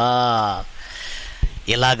అనుసరిస్తుందా?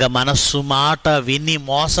 ఇలాగ మనస్సు మాట విని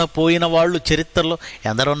మోసపోయిన వాళ్ళు చరిత్రలో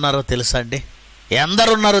ఎందరున్నారో తెలుసా అండి?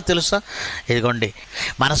 ఎందరున్నారో తెలుసా? ఇదిగోండి,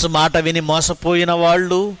 మనసు మాట విని మోసపోయిన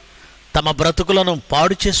వాళ్ళు, తమ బ్రతుకులను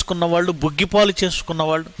పాడు చేసుకున్న వాళ్ళు, బుగ్గిపాలు చేసుకున్న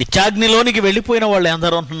వాళ్ళు, నిత్యాగ్నిలోనికి వెళ్ళిపోయిన వాళ్ళు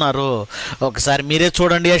ఎందరు ఉంటున్నారో ఒకసారి మీరే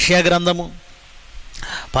చూడండి. యెషయా గ్రంథము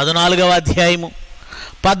 14వ అధ్యాయము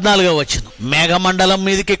 14వ వచనం. మేఘమండలం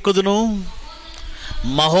మీదకి ఎక్కుదును,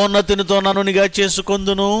 మహోన్నతునితో ననునిగా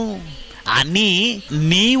చేసుకొందును అని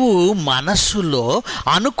నీవు మనస్సులో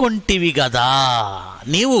అనుకొంటివి గదా.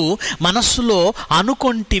 నీవు మనస్సులో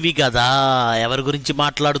అనుకొంటివి గదా. ఎవరి గురించి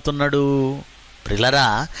మాట్లాడుతున్నాడు? ప్రియులరా,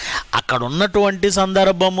 అక్కడ ఉన్నటువంటి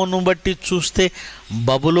సందర్భమును బట్టి చూస్తే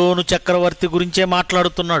బబులోను చక్రవర్తి గురించే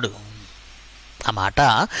మాట్లాడుతున్నాడు. ఆ మాట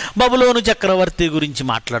బబులోను చక్రవర్తి గురించి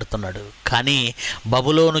మాట్లాడుతున్నాడు. కానీ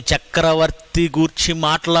బబులోను చక్రవర్తి గురించి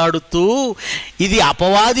మాట్లాడుతూ ఇది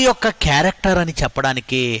అపవాది యొక్క క్యారెక్టర్ అని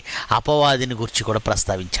చెప్పడానికి అపవాదిని గురించి కూడా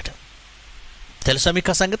ప్రస్తావించాడు. తెలుసా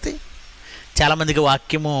మీకు ఆ సంగతి? చాలామందికి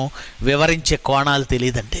వాక్యము వివరించే కోణాలు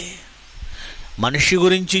తెలియదండి. మనిషి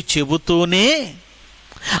గురించి చెబుతూనే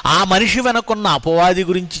ఆ మనిషి వెనకున్న అపవాది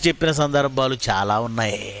గురించి చెప్పిన సందర్భాలు చాలా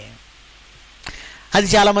ఉన్నాయి. అది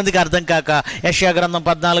చాలామందికి అర్థం కాక యెషయా గ్రంథం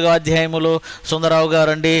 14వ అధ్యాయములో సుందరరావు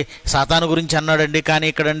గారు అండి సాతాను గురించి అన్నాడండి, కానీ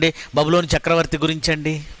ఇక్కడండి బబులోను చక్రవర్తి గురించి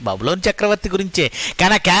అండి. బబులోను చక్రవర్తి గురించే,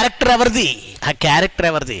 కానీ ఆ క్యారెక్టర్ ఎవరిది? ఆ క్యారెక్టర్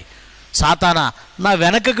ఎవరిది? సాతానా నా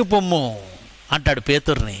వెనకకు పొమ్ము అంటాడు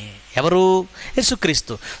పేతురుని. ఎవరు?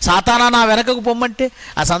 యేసుక్రీస్తు. సాతానా నా వెనకకు పొమ్మంటే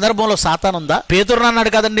ఆ సందర్భంలో సాతాను ఉందా? పేతురుని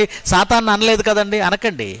అన్నాడు కదండి, సాతాను అనలేదు కదండి.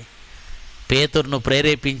 అనకండి. పేతురును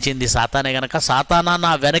ప్రేరేపించింది సాతానే గనక సాతానా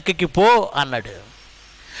నా వెనకకి పో అన్నాడు.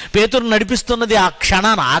 పేతురు నడిపిస్తున్నది ఆ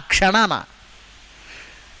క్షణాన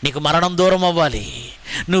నీకు మరణం దూరం అవ్వాలి,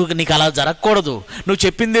 నీకు అలా జరగకూడదు, నువ్వు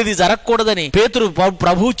చెప్పింది జరగకూడదని పేతురు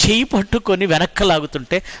ప్రభు చేయి పట్టుకొని వెనక్కి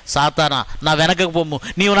లాగుతుంటే సాతానా నా వెనకకు పొమ్ము,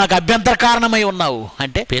 నీవు నాకు అభ్యంతర కారణమై ఉన్నావు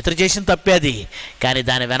అంటే పేతురు చేసిన తప్పే అది, కానీ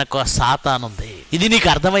దాని వెనక సాతాను ఉంది. ఇది నీకు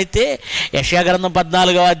అర్థమైతే యెషయా గ్రంథం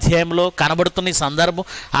 14వ అధ్యాయంలో కనబడుతున్న ఈ సందర్భం,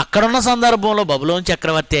 అక్కడున్న సందర్భంలో బబులోను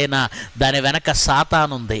చక్రవర్తి అయినా దాని వెనక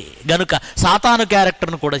సాతాను ఉంది గనుక సాతాను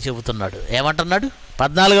క్యారెక్టర్ను కూడా చెబుతున్నాడు. ఏమంటున్నాడు?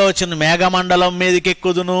 14వ వచనం, మేఘమండలం మీదకి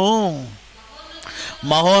ఎక్కుదును,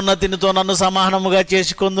 మహోన్నతినితో నన్ను సమానముగా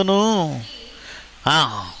చేసుకొందును.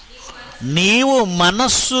 నీవు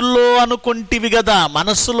మనస్సులో అనుకుంటివి కదా,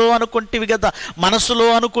 మనస్సులో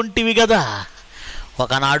అనుకుంటివి కదా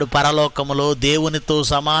ఒకనాడు పరలోకములో దేవునితో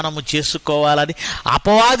సమానము చేసుకోవాలని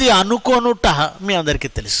అపవాది అనుకొనుట మీ అందరికీ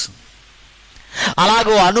తెలుసు.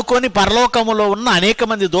 అలాగో అనుకొని పరలోకములో ఉన్న అనేక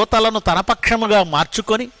మంది దూతలను తన పక్షముగా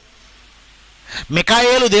మార్చుకొని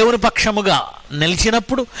మికాయేలు దేవుని పక్షముగా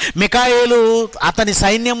నిలిచినప్పుడు మికాయేలు అతని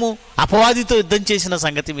సైన్యము అపవాదితో యుద్ధం చేసిన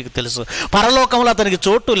సంగతి మీకు తెలుసు. పరలోకంలో అతనికి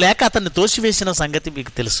చోటు లేక అతన్ని తోసివేసిన సంగతి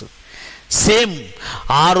మీకు తెలుసు. సేమ్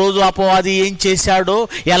ఆ రోజు అపవాది ఏం చేశాడో,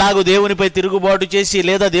 ఎలాగో దేవునిపై తిరుగుబాటు చేసి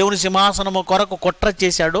లేదా దేవుని సింహాసనము కొరకు కుట్ర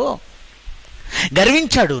చేశాడో,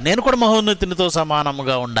 గర్వించాడు, నేను కూడా మహోన్నతునితో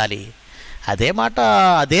సమానముగా ఉండాలి. అదే మాట,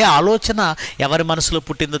 అదే ఆలోచన ఎవరి మనసులో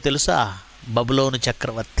పుట్టిందో తెలుసా? బబులోను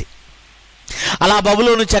చక్రవర్తి. అలా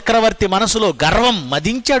బబులోను చక్రవర్తి మనసులో గర్వం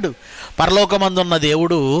మదించాడు. పరలోకమందున్న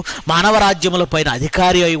దేవుడు మానవ రాజ్యముల పైన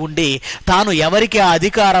అధికారి అయి ఉండి తాను ఎవరికి ఆ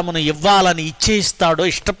అధికారమును ఇవ్వాలని ఇచ్చేస్తాడో,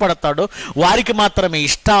 ఇష్టపడతాడో వారికి మాత్రమే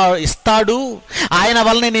ఇస్తాడు. ఆయన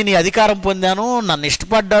వలనే నేను ఈ అధికారం పొందాను, నన్ను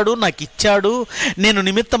ఇష్టపడ్డాడు, నాకు ఇచ్చాడు, నేను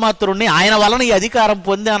నిమిత్త మాత్రుణ్ణి, ఆయన వలన ఈ అధికారం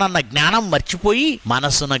పొందానన్న జ్ఞానం మర్చిపోయి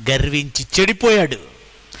మనసును గర్వించి చెడిపోయాడు.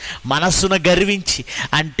 మనస్సును గర్వించి,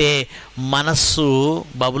 అంటే మనస్సు,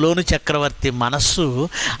 బబులోను చక్రవర్తి మనస్సు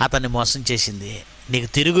అతన్ని మోసం చేసింది. నీకు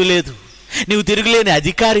తిరుగులేదు, నీవు తిరుగులేని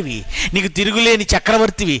అధికారివి, నీకు తిరుగులేని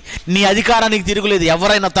చక్రవర్తివి, నీ అధికారానికి తిరుగులేదు,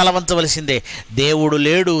 ఎవరైనా తలవంచవలసిందే, దేవుడు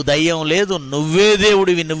లేడు, దయ్యం లేదు, నువ్వే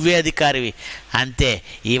దేవుడివి, నువ్వే అధికారివి, అంతే,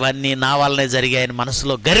 ఇవన్నీ నా వల్లనే జరిగాయని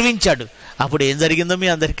మనసులో గర్వించాడు. అప్పుడు ఏం జరిగిందో మీ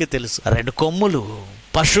అందరికీ తెలుసు. 2 కొమ్ములు,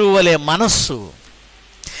 పశువు వలె మనస్సు,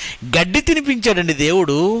 గడ్డి తినిపించాడండి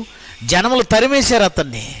దేవుడు. జనములు తరిమేశారు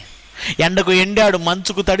అతన్ని. ఎండకు ఎండాడు,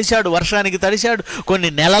 మంచుకు తడిశాడు, వర్షానికి తడిశాడు, కొన్ని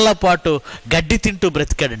నెలల పాటు గడ్డి తింటూ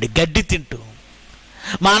బ్రతికాడండి. గడ్డి తింటూ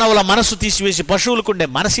మానవుల మనసు తీసివేసి పశువులకుండే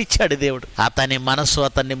మనసు ఇచ్చాడు దేవుడు. అతని మనసు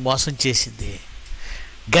అతన్ని మోసం చేసింది.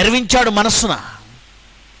 గర్వించాడు మనస్సున.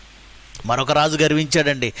 మరొక రాజు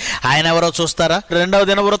గర్వించాడండి. ఆయన ఎవరో చూస్తారా? 2వ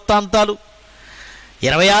దినవృత్తాంతాలు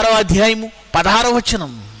 26వ అధ్యాయము 16వ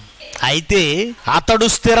వచనం. అయితే అతడు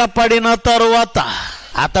స్థిరపడిన తరువాత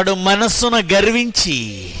అతడు మనస్సును గర్వించి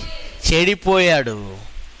చెడిపోయాడు.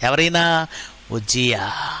 ఎవరైనా? ఉజ్జియా.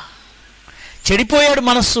 చెడిపోయాడు,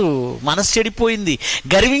 మనస్సు చెడిపోయింది.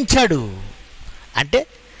 గర్వించాడు అంటే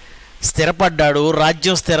స్థిరపడ్డాడు,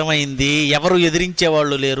 రాజ్యం స్థిరమైంది, ఎవరు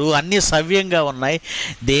ఎదిరించేవాళ్ళు లేరు, అన్నీ సవ్యంగా ఉన్నాయి,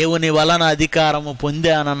 దేవుని వలన అధికారము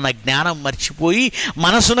పొందానన్న జ్ఞానం మర్చిపోయి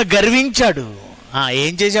మనసును గర్వించాడు.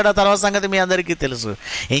 ఏం చేశాడు? ఆ తర్వాత సంగతి మీ అందరికీ తెలుసు.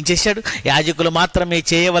 ఏం చేశాడు? యాజకులు మాత్రమే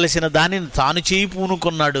చేయవలసిన దానిని తాను చేయి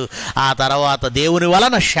పూనుకున్నాడు. ఆ తర్వాత దేవుని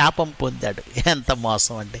వలన శాపం పొందాడు. ఎంత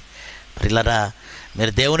మోసం అండి! ప్రియులారా,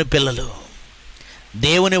 మీరు దేవుని పిల్లలు,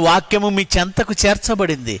 దేవుని వాక్యము మీ చెంతకు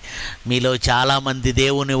చేర్చబడింది. మీలో చాలామంది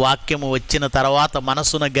దేవుని వాక్యము వచ్చిన తర్వాత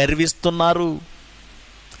మనసును గర్విస్తున్నారు.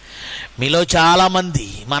 మీలో చాలామంది,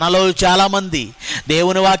 మనలో చాలామంది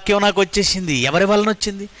దేవుని వాక్యం నాకు వచ్చేసింది. ఎవరి వలన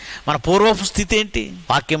వచ్చింది? మన పూర్వపు స్థితి ఏంటి?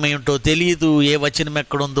 వాక్యం ఏంటో తెలియదు, ఏ వచనం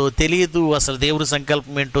ఎక్కడుందో తెలియదు, అసలు దేవుని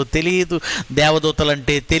సంకల్పం ఏంటో తెలియదు, దేవదూతలు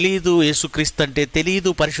అంటే తెలియదు, యేసుక్రీస్తు అంటే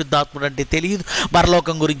తెలియదు, పరిశుద్ధాత్ముడు అంటే తెలియదు,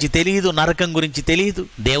 పరలోకం గురించి తెలియదు, నరకం గురించి తెలియదు.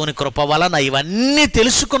 దేవుని కృప వలన ఇవన్నీ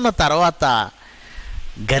తెలుసుకున్న తర్వాత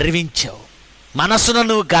గర్వించావు. మనస్సును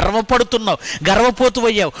నువ్వు గర్వపడుతున్నావు,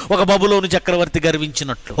 గర్వపోతువయ్యావు. ఒక బబులోను చక్రవర్తి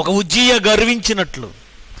గర్వించినట్లు, ఒక ఉజ్జియా గర్వించినట్లు.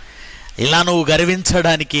 ఇలా నువ్వు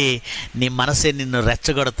గర్వించడానికి నీ మనసే నిన్ను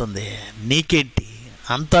రెచ్చగొడుతుంది. నీకేంటి?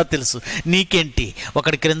 అంతా తెలుసు. నీకేంటి?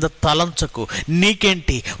 ఒకరి క్రింద తలంచకు.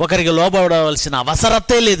 నీకేంటి? ఒకరికి లోబడవలసిన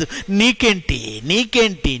అవసరతే లేదు. నీకేంటి?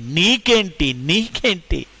 నీకేంటి? నీకేంటి?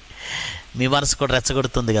 నీకేంటి? మీ మనసు కూడా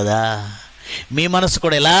రెచ్చగొడుతుంది కదా. మీ మనసు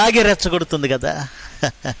కూడా ఇలాగే రెచ్చగొడుతుంది కదా.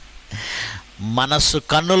 మనస్సు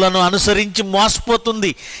కన్నులను అనుసరించి మోసపోతుంది,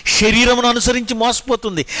 శరీరమును అనుసరించి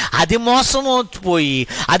మోసపోతుంది. అది మోసము పోయి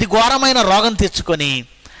అది ఘోరమైన రోగం తెచ్చుకొని,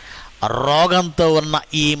 రోగంతో ఉన్న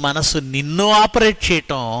ఈ మనసు నిన్ను ఆపరేట్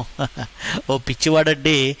చేయటం. ఓ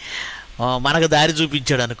పిచ్చివాడండి మనకు దారి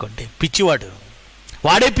చూపించాడు అనుకోండి. పిచ్చివాడు,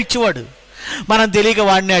 వాడే పిచ్చివాడు. మనం తెలియక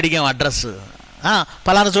వాడిని అడిగాం అడ్రస్.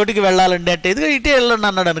 పలానా చోటికి వెళ్ళాలండి అంటే ఇదిగో ఇటే వెళ్ళండి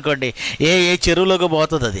అన్నాడు అనుకోండి. ఏ చెరువులోకి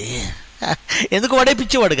పోతుంది అది. ఎందుకు? వాడే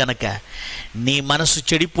పిచ్చివాడు కనుక. నీ మనసు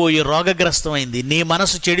చెడిపోయి రోగగ్రస్తమైంది, నీ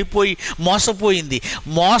మనసు చెడిపోయి మోసపోయింది,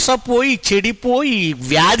 మోసపోయి చెడిపోయి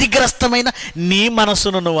వ్యాధిగ్రస్తమైన నీ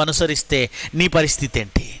మనసును నువ్వు అనుసరిస్తే నీ పరిస్థితి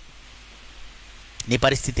ఏంటి? నీ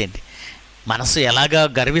పరిస్థితి ఏంటి? మనసు ఎలాగా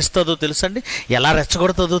గర్విస్తుందో తెలుసండి, ఎలా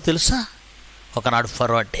రెచ్చగొడుతుందో తెలుసా? ఒకనాడు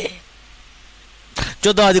ఫరో అంటే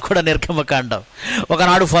చూద్దాం, అది కూడా నిర్గమకాండం.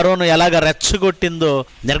 ఒకనాడు ఫరోను ఎలాగ రెచ్చగొట్టిందో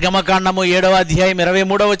నిర్గమకాండము 7వ అధ్యాయం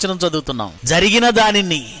 23వ వచనం చదువుతున్నాం. జరిగిన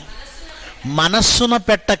దానిని మనస్సున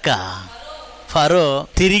పెట్టక ఫరో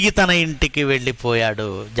తిరిగి తన ఇంటికి వెళ్ళిపోయాడు.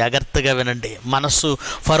 జాగ్రత్తగా వినండి, మనస్సు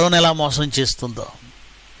ఫరోను ఎలా మోసం చేస్తుందో.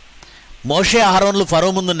 మోషే అహరోనులు ఫరో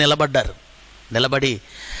ముందు నిలబడి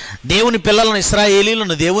దేవుని పిల్లలను,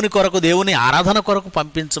 ఇశ్రాయేలీలను దేవుని కొరకు, దేవుని ఆరాధన కొరకు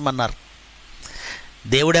పంపించమన్నారు.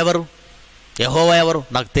 దేవుడెవరు, యెహోవా ఎవరు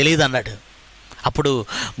నాకు తెలియదు అన్నాడు. అప్పుడు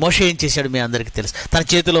మోషే ఏం చేశాడు మీ అందరికీ తెలుసు. తన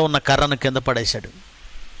చేతిలో ఉన్న కర్రను కింద పడేశాడు.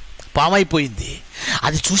 పామైపోయింది.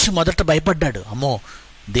 అది చూసి మొదట భయపడ్డాడు, అమ్మో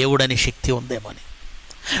దేవుడని శక్తి ఉందేమో అని.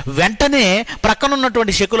 వెంటనే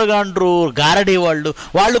ప్రక్కనున్నటువంటి శకులగాండ్రు, గారడీ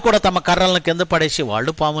వాళ్ళు కూడా తమ కర్రలను కింద పడేసి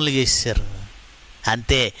వాళ్ళు పాములు చేశారు.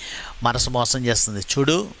 అంతే, మనసు మోసం చేస్తుంది.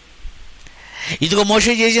 చూడు, ఇదిగో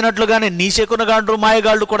మోషే చేసినట్లుగానే నీ శకునగాండ్రు,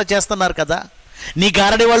 మాయగాళ్ళు కూడా చేస్తున్నారు కదా, నీ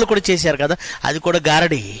గారడీ వాళ్ళు కూడా చేశారు కదా, అది కూడా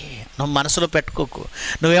గారడీ, నువ్వు మనసులో పెట్టుకోకు,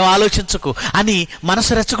 నువ్వేం ఆలోచించకు అని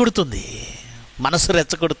మనసు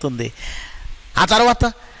రెచ్చగొడుతుంది. ఆ తర్వాత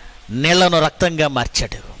నీళ్లను రక్తంగా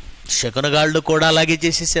మార్చాడు. శకునగాళ్ళు కూడా అలాగే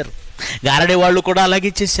చేసేసారు, గారడీ వాళ్ళు కూడా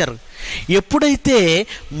అలాగే చేశారు. ఎప్పుడైతే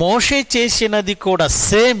మోషే చేసినది కూడా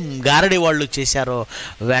సేమ్ గారడీ వాళ్ళు చేశారో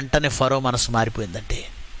వెంటనే ఫరో మనసు మారిపోయిందండి.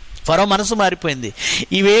 ఫరో మనసు మారిపోయింది.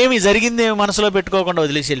 ఇవేమి జరిగిందేమి మనసులో పెట్టుకోకుండా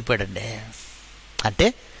వదిలేసి వెళ్ళిపోయాడండి. అంటే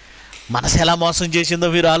మనసు ఎలా మోసం చేసిందో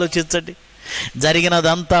మీరు ఆలోచించండి.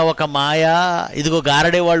 జరిగినదంతా ఒక మాయా. ఇదిగో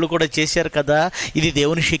గారడే వాళ్ళు కూడా చేశారు కదా, ఇది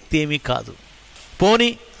దేవుని శక్తి ఏమీ కాదు. పోని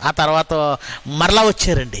ఆ తర్వాత మరలా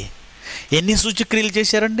వచ్చారండి. ఎన్ని సూచక్రియలు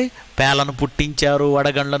చేశారండి? పేలను పుట్టించారు,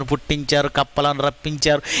 వడగండ్లను పుట్టించారు, కప్పలను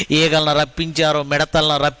రప్పించారు, ఈగలను రప్పించారు,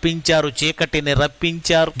 మిడతలను రప్పించారు, చీకటిని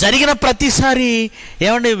రప్పించారు. జరిగిన ప్రతిసారి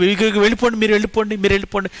ఏమండి, వెళ్ళిపోండి, మీరు వెళ్ళిపోండి, మీరు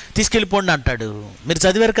వెళ్ళిపోండి, తీసుకెళ్ళిపోండి అంటాడు. మీరు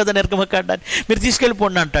చదివారు కదా నిర్గమకాండాన్ని, మీరు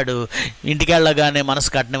తీసుకెళ్ళిపోండి అంటాడు. ఇంటికి వెళ్ళగానే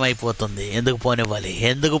మనసు కఠినం అయిపోతుంది. ఎందుకు పోనివ్వాలి,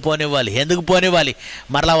 ఎందుకు పోనివ్వాలి, ఎందుకు పోనివ్వాలి?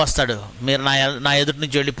 మరలా వస్తాడు, మీరు నా ఎదుటి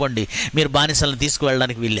నుంచి వెళ్ళిపోండి, మీరు బానిసలను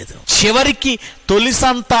తీసుకువెళ్ళడానికి వీల్లేదు. చివరికి తొలి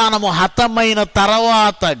సంతానము హతమైన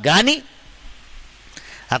తర్వాత కానీ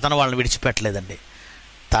అతను వాళ్ళని విడిచిపెట్టలేదండి.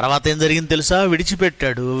 తర్వాత ఏం జరిగింది తెలుసా?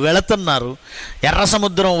 విడిచిపెట్టాడు, వెళుతున్నారు, ఎర్ర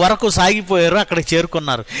సముద్రం వరకు సాగిపోయారు, అక్కడికి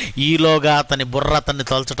చేరుకున్నారు. ఈలోగా అతని బుర్ర అతన్ని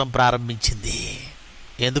తోల్చడం ప్రారంభించింది.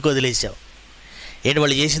 ఎందుకు వదిలేసావు? ఏంటి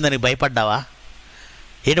వాళ్ళు చేసిందానికి భయపడ్డావా?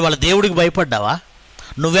 ఏంటి వాళ్ళ దేవుడికి భయపడ్డావా?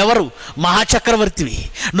 నువ్వెవరు? మహాచక్రవర్తివి,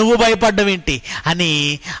 నువ్వు భయపడ్డవేంటి అని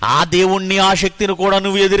ఆ దేవుణ్ణి, ఆ శక్తిని కూడా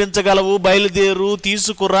నువ్వు ఎదిరించగలవు, బయలుదేరు,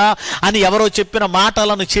 తీసుకురా అని ఎవరో చెప్పిన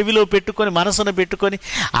మాటలను చెవిలో పెట్టుకొని, మనసును పెట్టుకొని,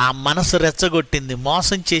 ఆ మనసు రెచ్చగొట్టింది,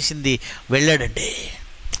 మోసం చేసింది. వెళ్ళాడండి,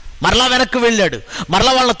 మరలా వెనక్కి వెళ్ళాడు,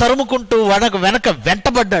 మరలా వాళ్ళని తరుముకుంటూ వెనక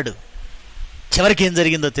వెంటబడ్డాడు. చివరికి ఏం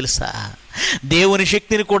జరిగిందో తెలుసా? దేవుని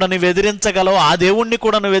శక్తిని కూడా నువ్వు ఎదిరించగలవు, ఆ దేవుణ్ణి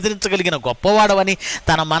కూడా నువ్వు ఎదిరించగలిగిన గొప్పవాడవని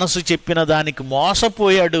తన మనసు చెప్పిన దానికి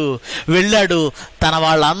మోసపోయాడు. వెళ్ళాడు, తన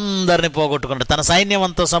వాళ్ళందరినీ పోగొట్టుకున్నాడు. తన సైన్యం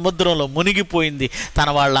అంతా సముద్రంలో మునిగిపోయింది. తన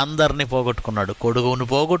వాళ్ళందరినీ పోగొట్టుకున్నాడు. కొడుకును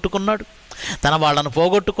పోగొట్టుకున్నాడు, తన వాళ్ళను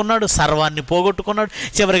పోగొట్టుకున్నాడు, సర్వాన్ని పోగొట్టుకున్నాడు.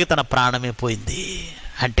 చివరికి తన ప్రాణమే పోయింది.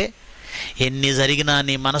 అంటే ఎన్ని జరిగినా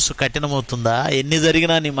నీ మనసు కఠినమవుతుందా? ఎన్ని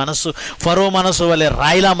జరిగినా నీ మనసు ఫరో మనసు వలె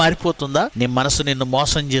రాయిలా మారిపోతుందా? నీ మనసు నిన్ను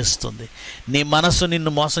మోసం చేస్తుంది, నీ మనసు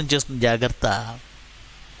నిన్ను మోసం చేస్తుంది. జాగ్రత్త.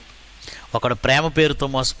 ఒకడు ప్రేమ పేరుతో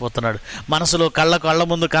మోసపోతున్నాడు. మనసులో కళ్ళ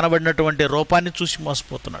ముందు కనబడినటువంటి రూపాన్ని చూసి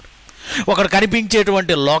మోసపోతున్నాడు. ఒకడు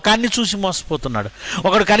కనిపించేటువంటి లోకాన్ని చూసి మోసపోతున్నాడు.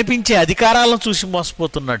 ఒకడు కనిపించే అధికారాలను చూసి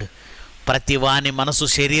మోసపోతున్నాడు. ప్రతి వాని మనసు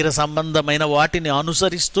శరీర సంబంధమైన వాటిని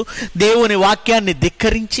అనుసరిస్తూ దేవుని వాక్యాన్ని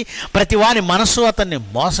ధిక్కరించి ప్రతి వాని మనసు అతన్ని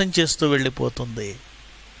మోసం చేస్తూ వెళ్ళిపోతుంది.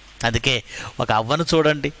 అందుకే ఒక అవ్వను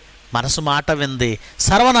చూడండి, మనసు మాట వింది,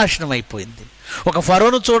 సర్వనాశనం అయిపోయింది. ఒక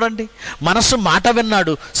ఫరోను చూడండి, మనసు మాట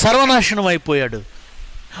విన్నాడు, సర్వనాశనం అయిపోయాడు.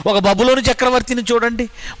 ఒక బబులోను చక్రవర్తిని చూడండి,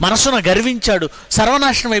 మనసును గర్వించాడు,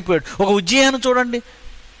 సర్వనాశనం అయిపోయాడు. ఒక ఉజ్జయాను చూడండి,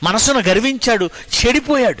 మనసును గర్వించాడు,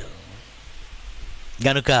 చెడిపోయాడు.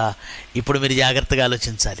 గనుక ఇప్పుడు మీరు జాగ్రత్తగా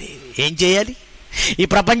ఆలోచించాలి. ఏం చేయాలి? ఈ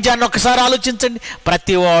ప్రపంచాన్ని ఒక్కసారి ఆలోచించండి.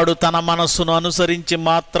 ప్రతివాడు తన మనస్సును అనుసరించి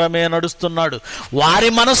మాత్రమే నడుస్తున్నాడు. వారి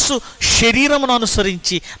మనస్సు శరీరమును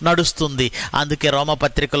అనుసరించి నడుస్తుంది. అందుకే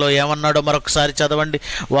రోమపత్రికలో ఏమన్నాడో మరొకసారి చదవండి.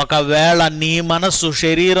 ఒకవేళ నీ మనస్సు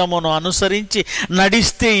శరీరమును అనుసరించి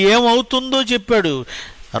నడిస్తే ఏమవుతుందో చెప్పాడు.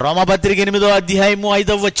 రోమపత్రిక 8వ అధ్యాయము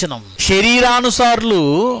 5వ వచనం. శరీరానుసారులు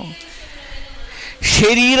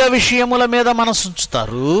శరీర విషయముల మీద మనసు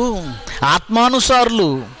ఉంచుతారు, ఆత్మానుసారులు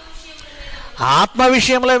ఆత్మ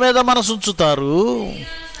విషయముల మీద మనసు ఉంచుతారు.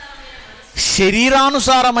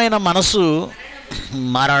 శరీరానుసారమైన మనసు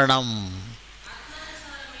మరణం,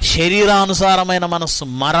 శరీరానుసారమైన మనస్సు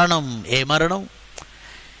మరణం. ఏ మరణం?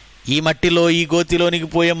 ఈ మట్టిలో ఈ గోతిలోనికి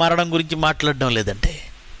పోయే మరణం గురించి మాట్లాడడం లేదంటే,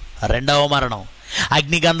 రెండవ మరణం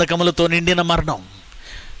అగ్నిగంధకములతో నిండిన మరణం.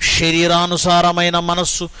 శరీరానుసారమైన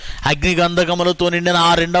మనస్సు అగ్నిగంధకములతో నిండిన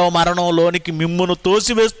ఆ రెండవ మరణంలోనికి మిమ్మును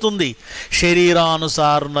తోసివేస్తుంది.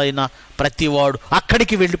 శరీరానుసారులైన ప్రతివాడు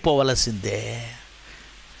అక్కడికి వెళ్ళిపోవలసిందే.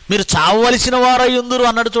 మీరు చావవలసిన వారై ఉందురు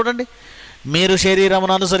అన్నాడు చూడండి. మీరు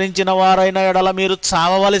శరీరమును అనుసరించిన వారైన ఎడల మీరు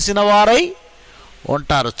చావవలసిన వారై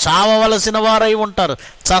ఉంటారు, చావవలసిన వారై ఉంటారు,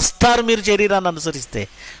 చస్తారు మీరు శరీరాన్ని అనుసరిస్తే.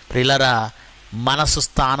 ప్రియులారా, మనసు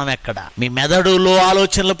స్థానం ఎక్కడ? మీ మెదడులో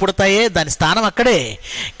ఆలోచనలు పుడతాయే, దాని స్థానం అక్కడే.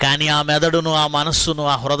 కానీ ఆ మెదడును, ఆ మనస్సును,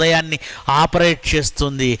 ఆ హృదయాన్ని ఆపరేట్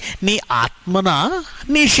చేస్తుంది నీ ఆత్మనా,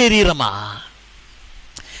 నీ శరీరమా?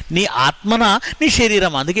 నీ ఆత్మనా, నీ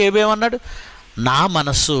శరీరమా? అందుకే ఏమన్నాడు? నా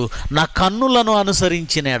మనస్సు నా కన్నులను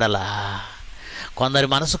అనుసరించిన ఎడలా. కొందరి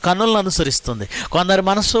మనసు కన్నులను అనుసరిస్తుంది, కొందరి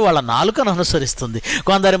మనసు వాళ్ళ నాలుకను అనుసరిస్తుంది,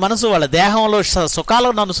 కొందరి మనసు వాళ్ళ దేహంలో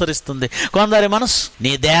సుఖాలను అనుసరిస్తుంది, కొందరి మనసు.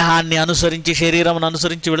 నీ దేహాన్ని అనుసరించి శరీరం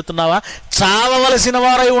అనుసరించి వెళుతున్నావా? చావవలసిన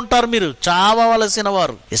వారై ఉంటారు మీరు, చావవలసిన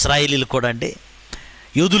వారు. ఇశ్రాయేలీలు కూడా అండి,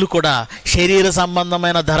 యూదులు కూడా శరీర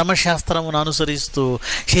సంబంధమైన ధర్మశాస్త్రమును అనుసరిస్తూ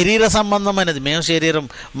శరీర సంబంధమైనది, మేము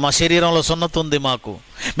మా శరీరంలో సున్నతి ఉంది మాకు,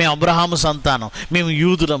 మేము అబ్రహాము సంతానం, మేము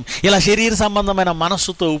యూదులం, ఇలా శరీర సంబంధమైన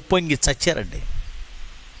మనస్సుతో ఉప్పొంగి చచ్చారండి.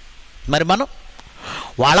 మరి మనం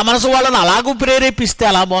వాళ్ళ మనసు వాళ్ళని అలాగూ ప్రేరేపిస్తే,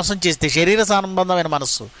 అలా మోసం చేస్తే, శరీర సంబంధమైన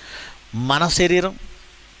మనస్సు, మన శరీరం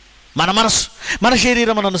మన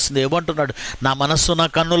శరీరం అని అనుస్తుంది. ఏమంటున్నాడు? నా మనస్సు నా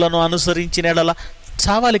కన్నులను అనుసరించిన ఎడల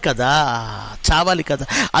చావాలి కదా.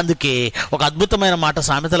 అందుకే ఒక అద్భుతమైన మాట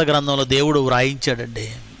సామెతల గ్రంథంలో దేవుడు వ్రాయించాడండి.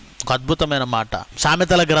 ఒక అద్భుతమైన మాట.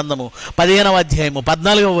 సామెతల గ్రంథము 15వ అధ్యాయము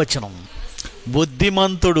 14వ వచనం.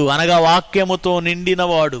 బుద్ధిమంతుడు అనగా వాక్యముతో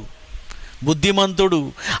నిండినవాడు, బుద్ధిమంతుడు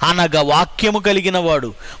అనగా వాక్యము కలిగిన వాడు,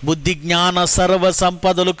 బుద్ధి జ్ఞాన సర్వ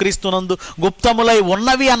సంపదలు క్రీస్తునందు గుప్తములై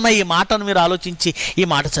ఉన్నవి అన్న ఈ మాటను మీరు ఆలోచించి ఈ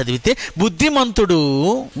మాట చదివితే,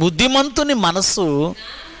 బుద్ధిమంతుని మనస్సు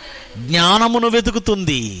జ్ఞానమును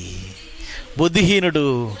వెతుకుతుంది, బుద్ధిహీనుడు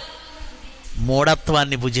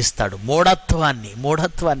మూఢత్వాన్ని భుజిస్తాడు. మూఢత్వాన్ని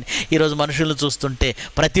ఈరోజు మనుషులను చూస్తుంటే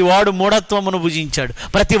ప్రతివాడు మూఢత్వమును భుజించాడు.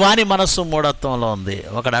 ప్రతివాని మనస్సు మూఢత్వంలో ఉంది.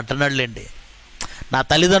 ఒకడు అంటున్నాడులేండి, నా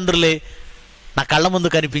తల్లిదండ్రులే నా కళ్ళ ముందు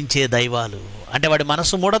కనిపించే దైవాలు అంటే వాడి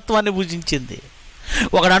మనస్సు మూఢత్వాన్ని భుజించింది.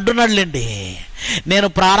 ఒకడు అంటున్నాడులేండి, నేను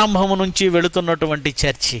ప్రారంభము నుంచి వెళుతున్నటువంటి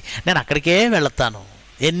చర్చి, నేను అక్కడికే వెళతాను,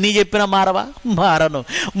 ఎన్ని చెప్పినా మారను.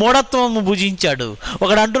 మూఢత్వము భుజించాడు.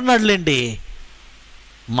 ఒకడు అంటున్నాడులేండి,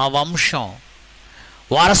 మా వంశం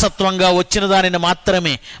వారసత్వంగా వచ్చిన దానిని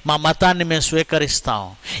మాత్రమే, మా మతాన్ని మేము స్వీకరిస్తాం,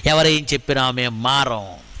 ఎవరేం చెప్పినా మేము మారం,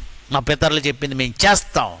 మా పితరులు చెప్పింది మేము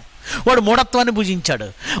చేస్తాం. వాడు మూఢత్వాన్ని భుజించాడు.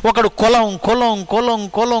 ఒకడు కులం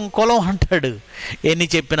అంటాడు. ఎన్ని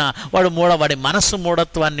చెప్పినా వాడి మనస్సు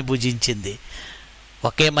మూఢత్వాన్ని భుజించింది.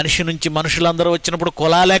 ఒకే మనిషి నుంచి మనుషులందరూ వచ్చినప్పుడు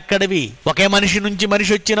కులాలు ఎక్కడివి? ఒకే మనిషి నుంచి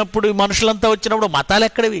మనిషి వచ్చినప్పుడు మనుషులంతా వచ్చినప్పుడు మతాలు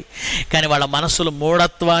ఎక్కడివి? కానీ వాళ్ళ మనస్సులు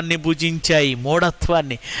మూఢత్వాన్ని భుజించాయి,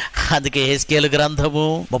 మూఢత్వాన్ని. అందుకే హెస్కేలు గ్రంథము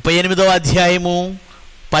 38వ అధ్యాయము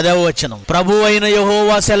 10వ వచనం. ప్రభువు అయిన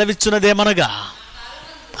యెహోవా సెలవిచ్చున్నదేమనగా,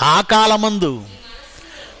 ఆ కాలమందు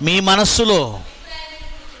మీ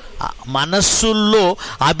మనస్సుల్లో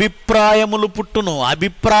అభిప్రాయములు పుట్టును.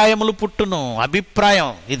 అభిప్రాయం,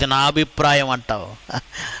 ఇది నా అభిప్రాయం అంటావు.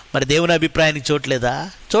 మరి దేవుని అభిప్రాయానికి చోట్లేదా?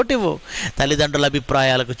 చోటివ్వవు. తల్లిదండ్రుల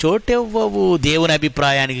అభిప్రాయాలకు చోటివ్వవు, దేవుని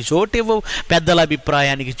అభిప్రాయానికి చోటివ్వవు, పెద్దల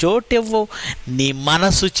అభిప్రాయానికి చోటివ్వవు. నీ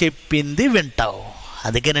మనసు చెప్పింది వింటావు.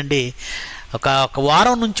 అందుకేనండి ఒక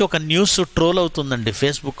వారం నుంచి ఒక న్యూస్ ట్రోల్ అవుతుందండి,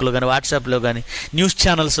 ఫేస్బుక్లో కానీ వాట్సాప్లో కానీ న్యూస్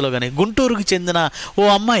ఛానల్స్లో కానీ. గుంటూరుకు చెందిన ఓ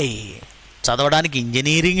అమ్మాయి, చదవడానికి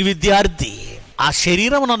ఇంజనీరింగ్ విద్యార్థి. ఆ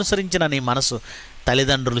శరీరమును అనుసరించిన నీ మనసు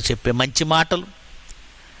తల్లిదండ్రులు చెప్పే మంచి మాటలు,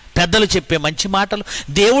 పెద్దలు చెప్పే మంచి మాటలు,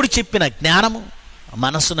 దేవుడు చెప్పిన జ్ఞానము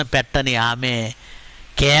మనసును పెట్టని ఆమె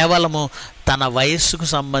కేవలము తన వయస్సుకు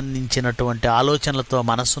సంబంధించినటువంటి ఆలోచనలతో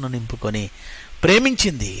మనస్సును నింపుకొని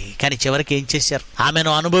ప్రేమించింది. కానీ చివరికి ఏం చేశారు?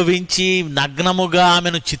 ఆమెను అనుభవించి నగ్నముగా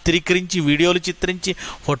ఆమెను చిత్రీకరించి, వీడియోలు చిత్రించి,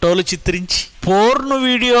 ఫోటోలు చిత్రించి పోర్ను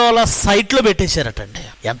వీడియోల సైట్లో పెట్టేశారటండి.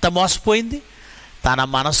 ఎంత మోసపోయింది! తన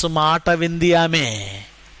మనసు మాట వింది ఆమె.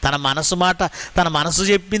 తన మనసు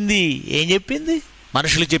చెప్పింది. ఏం చెప్పింది?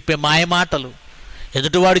 మనుషులు చెప్పే మాయమాటలు,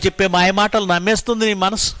 ఎదుటివాడు చెప్పే మాయమాటలు నమ్మేస్తుంది నీ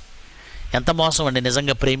మనసు. ఎంత మోసం అండి!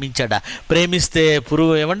 నిజంగా ప్రేమించాడా? ప్రేమిస్తే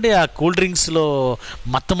ఏమండి ఆ కూల్ డ్రింక్స్లో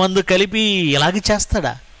మత్తుమందు కలిపి ఇలాగే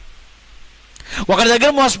చేస్తాడా? ఒకరి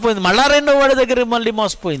దగ్గర మోసపోయింది, మళ్ళా రెండో వాడి దగ్గర మళ్ళీ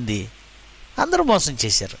మోసపోయింది. అందరూ మోసం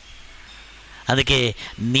చేశారు. అందుకే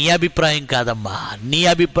నీ అభిప్రాయం కాదమ్మా, నీ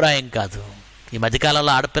అభిప్రాయం కాదు. ఈ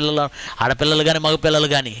మధ్యకాలంలో ఆడపిల్లలు కానీ మగపిల్లలు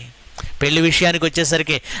కానీ పెళ్లి విషయానికి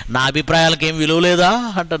వచ్చేసరికి నా అభిప్రాయాలకు ఏం విలువ లేదా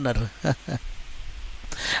అంటున్నారు.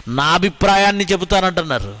 నా అభిప్రాయాన్ని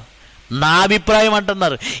చెబుతానంటున్నారు, నా అభిప్రాయం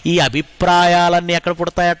అంటున్నారు. ఈ అభిప్రాయాలన్నీ ఎక్కడ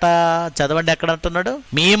పుడతాయట? చదవండి, ఎక్కడ అంటున్నాడు?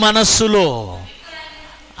 మీ మనస్సులో.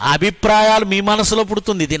 అభిప్రాయాలు మీ మనసులో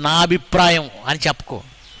పుడుతుంది. ఇది నా అభిప్రాయం అని చెప్పుకో,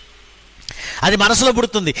 అది మనసులో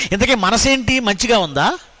పుడుతుంది. ఇంతకీ మనసేంటి? మంచిగా ఉందా?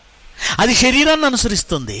 అది శరీరాన్ని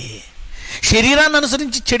అనుసరిస్తుంది. శరీరాన్ని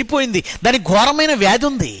అనుసరించి చెడిపోయింది. దానికి ఘోరమైన వ్యాధి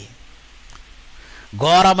ఉంది.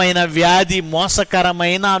 ఘోరమైన వ్యాధి,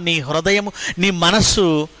 మోసకరమైన నీ హృదయము, నీ మనస్సు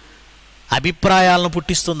అభిప్రాయాలను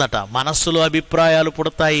పుట్టిస్తుందట. మనస్సులో అభిప్రాయాలు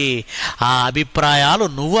పుడతాయి. ఆ అభిప్రాయాలు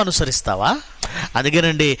నువ్వు అనుసరిస్తావా?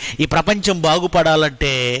 అందుకేనండి ఈ ప్రపంచం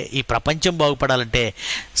బాగుపడాలంటే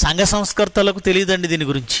సంఘ సంస్కర్తలకు తెలియదండి దీని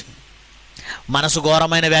గురించి. మనసు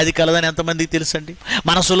ఘోరమైన వ్యాధి కలదని ఎంతమందికి తెలుసండి?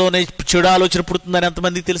 మనసులోనే చెడు ఆలోచన పుడుతుందని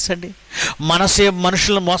ఎంతమందికి తెలుసండి? మనసే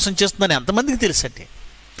మనుషులను మోసం చేస్తుందని ఎంతమందికి తెలుసండి?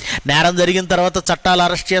 నేరం జరిగిన తర్వాత చట్టాలు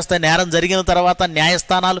అరెస్ట్ చేస్తాయి, నేరం జరిగిన తర్వాత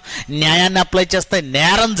న్యాయస్థానాలు న్యాయాన్ని అప్లై చేస్తాయి,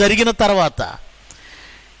 నేరం జరిగిన తర్వాత.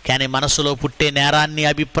 కానీ మనసులో పుట్టే నేరాన్ని,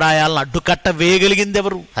 అభిప్రాయాలను అడ్డుకట్ట వేయగలిగింది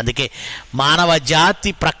ఎవరు? అందుకే మానవ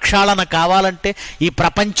జాతి ప్రక్షాళన కావాలంటే, ఈ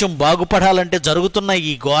ప్రపంచం బాగుపడాలంటే, జరుగుతున్న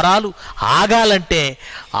ఈ ఘోరాలు ఆగాలంటే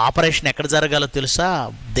ఆపరేషన్ ఎక్కడ జరగాలో తెలుసా?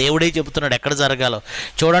 దేవుడే చెబుతున్నాడు ఎక్కడ జరగాలో.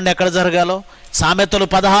 చూడండి ఎక్కడ జరగాలో. సామెతలు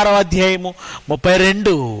 16వ అధ్యాయము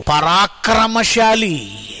 32. పరాక్రమశాలి.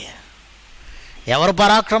 ఎవరు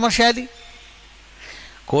పరాక్రమశాలి?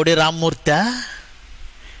 కోడి రామ్మూర్తి?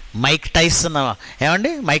 మైక్ టైసన్,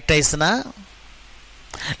 ఏమండి మైక్ టైసనా,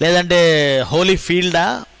 లేదంటే హోలీ ఫీల్డా,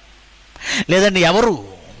 లేదంటే ఎవరు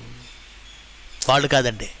వాళ్ళు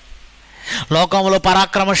కాదండి. లోకంలో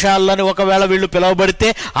పరాక్రమశాలని ఒకవేళ వీళ్ళు పిలువబడితే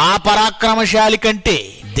ఆ పరాక్రమశాలి కంటే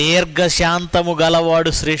దీర్ఘశాంతము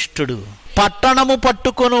గలవాడు శ్రేష్ఠుడు. పట్టణమును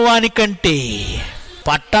పట్టుకొను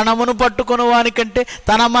వానికంటే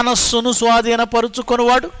తన మనస్సును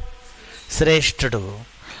స్వాధీనపరుచుకొనివాడు శ్రేష్ఠుడు.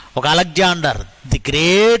 ఒక అలెగ్జాండర్ ది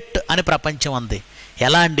గ్రేట్ అని ప్రపంచం అంది.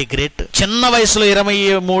 ఎలా అండి గ్రేట్? చిన్న వయసులో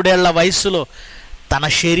 23 ఏళ్ల వయసులో తన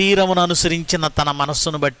శరీరమును అనుసరించిన తన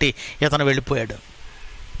మనస్సును బట్టి ఇతను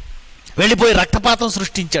వెళ్ళిపోయి రక్తపాతం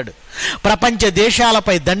సృష్టించాడు. ప్రపంచ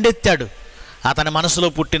దేశాలపై దండెత్తాడు. అతని మనసులో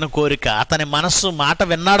పుట్టిన కోరిక, అతని మనస్సు మాట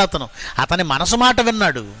విన్నాడు. అతని మనసు మాట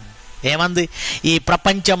విన్నాడు. ఏమంది? ఈ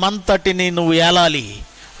ప్రపంచమంతటిని నువ్వు ఏలాలి,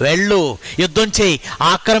 వెళ్ళు, యుద్ధం చేయి,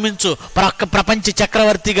 ఆక్రమించు, ప్రపంచ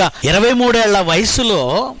చక్రవర్తిగా. 23 ఏళ్ల వయసులో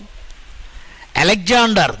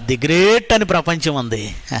అలెగ్జాండర్ ది గ్రేట్ అని ప్రపంచం అంది.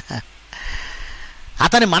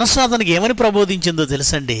 అతని మనసు అతనికి ఏమని ప్రబోధించిందో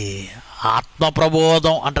తెలుసండి? ఆత్మ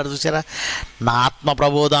ప్రబోధం అంటారు చూసారా? నా ఆత్మ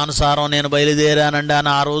ప్రబోధానుసారం నేను బయలుదేరానండి అని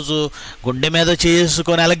ఆ రోజు గుండె మీద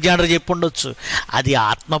చేసుకొని అలెగ్జాండర్ చెప్పుండొచ్చు. అది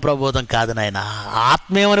ఆత్మ ప్రబోధం కాదు నాయన.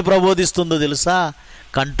 ఆత్మ ఏమని ప్రబోధిస్తుందో తెలుసా?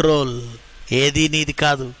 కంట్రోల్. ఏది నీది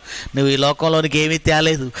కాదు. నువ్వు ఈ లోకంలోనికి ఏమీ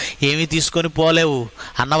తేలేదు, ఏమీ తీసుకొని పోలేవు.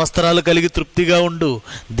 అన్న వస్త్రాలు కలిగి తృప్తిగా ఉండు,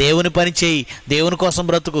 దేవుని పని చేయి, దేవుని కోసం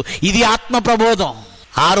బ్రతుకు. ఇది ఆత్మ ప్రబోధం.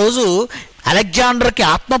 ఆ రోజు అలెగ్జాండర్కి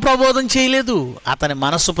ఆత్మ ప్రబోధం చేయలేదు, అతని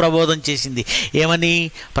మనస్సు ప్రబోధం చేసింది. ఏమని?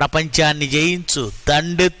 ప్రపంచాన్ని జయించు,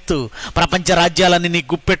 దండెత్తు, ప్రపంచ రాజ్యాలన్నీ నీ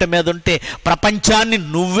గుప్పెట మీద ఉంటే ప్రపంచాన్ని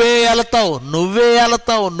నువ్వే ఏలతావు.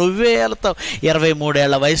 23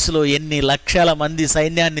 ఏళ్ల వయసులో ఎన్ని లక్షల మంది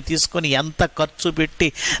సైన్యాన్ని తీసుకొని ఎంత ఖర్చు పెట్టి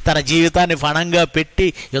తన జీవితాన్ని ఫణంగా పెట్టి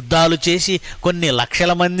యుద్ధాలు చేసి కొన్ని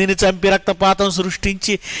లక్షల మందిని చంపి రక్తపాతం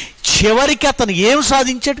సృష్టించి చివరికి అతను ఏం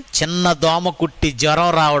సాధించాడు? చిన్న దోమ కుట్టి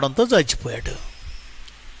జ్వరం రావడంతో చచ్చిపోయాడు.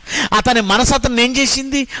 అతని మనసు అతను ఏం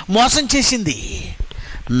చేసింది? మోసం చేసింది.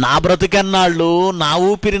 నా బ్రతుకన్నాళ్ళు, నా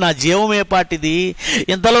ఊపిరి, నా జీవం ఏ పాటిది,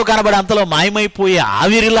 ఇంతలో కనబడి అంతలో మాయమైపోయే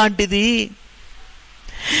ఆవిరి లాంటిది.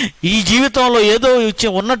 ఈ జీవితంలో ఏదో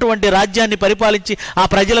ఉన్నటువంటి రాజ్యాన్ని పరిపాలించి ఆ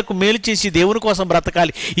ప్రజలకు మేలు చేసి దేవుని కోసం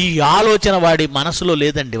బ్రతకాలి, ఈ ఆలోచన వాడి మనసులో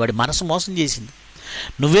లేదండి. వాడి మనసు మోసం చేసింది.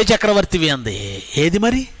 నువ్వే చక్రవర్తివి అంది. ఏది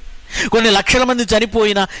మరి? కొన్ని లక్షల మంది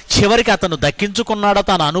చనిపోయినా చివరికి అతను దక్కించుకున్నాడా?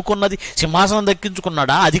 తాను అనుకున్నది సింహాసనం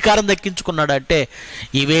దక్కించుకున్నాడా? అధికారం దక్కించుకున్నాడా? అంటే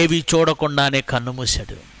ఇవేవి చూడకుండానే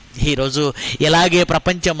కన్నుమూశాడు. ఈరోజు ఇలాగే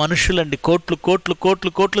ప్రపంచ మనుషులండి కోట్లు కోట్లు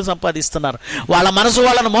కోట్లు కోట్లు సంపాదిస్తున్నారు. వాళ్ళ మనసు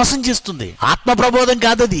వాళ్ళను మోసం చేస్తుంది. ఆత్మ ప్రబోధం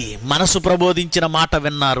కాదది. మనసు ప్రబోధించిన మాట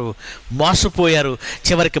విన్నారు, మోసపోయారు,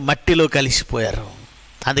 చివరికి మట్టిలో కలిసిపోయారు.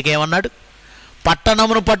 అందుకేమన్నాడు?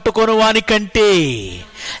 పట్టణమును పట్టుకొని వాని కంటే,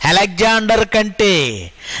 అలెగ్జాండర్ కంటే,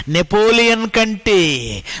 నెపోలియన్ కంటే,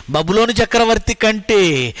 బబులోను చక్రవర్తి కంటే,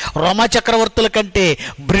 రోమా చక్రవర్తుల కంటే,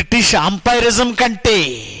 బ్రిటిష్ అంపైరిజం కంటే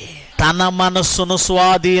తన మనస్సును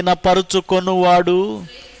స్వాధీనపరుచుకొనువాడు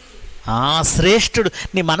శ్రేష్ఠుడు.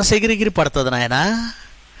 నీ మనసు ఎగిరిగిరి పడుతుంది నాయన.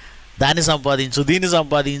 దాన్ని సంపాదించు, దీన్ని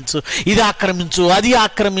సంపాదించు, ఇది ఆక్రమించు, అది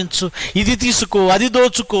ఆక్రమించు, ఇది తీసుకో, అది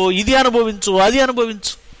దోచుకో, ఇది అనుభవించు, అది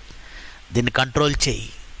అనుభవించు. దీన్ని కంట్రోల్ చేయి.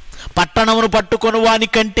 పట్టణమును పట్టుకొని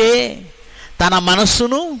వానికంటే తన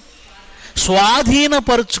మనస్సును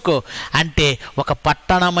స్వాధీనపరుచుకో. అంటే ఒక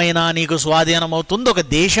పట్టణమైనా నీకు స్వాధీనమవుతుంది, ఒక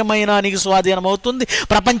దేశమైనా నీకు స్వాధీనమవుతుంది,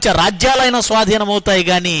 ప్రపంచ రాజ్యాలైనా స్వాధీనమవుతాయి.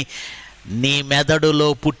 కానీ నీ మెదడులో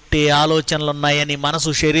పుట్టే ఆలోచనలు ఉన్నాయని మనసు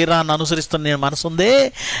శరీరాన్ని అనుసరిస్తున్న నీ మనసు ఉందే,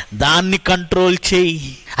 దాన్ని కంట్రోల్ చేయి.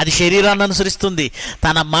 అది శరీరాన్ని అనుసరిస్తుంది.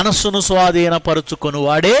 తన మనస్సును స్వాధీనపరుచుకొని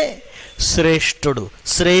వాడే శ్రేష్ఠుడు,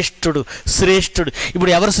 శ్రేష్ఠుడు, శ్రేష్ఠుడు.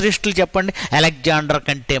 ఇప్పుడు ఎవరు శ్రేష్ఠులు చెప్పండి? అలెగ్జాండర్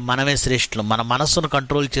కంటే మనమే శ్రేష్ఠులు. మన మనస్సును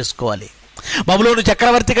కంట్రోల్ చేసుకోవాలి. బబులోను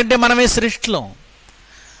చక్రవర్తి కంటే మనమే శ్రేష్ఠులం.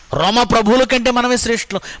 రోమా ప్రభువుల కంటే మనమే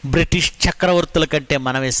శ్రేష్ఠులం. బ్రిటిష్ చక్రవర్తుల కంటే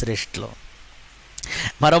మనమే శ్రేష్ఠులం.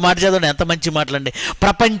 మరో మాట చదవండి, ఎంత మంచి మాటలండి.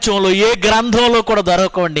 ప్రపంచంలో ఏ గ్రంథంలో కూడా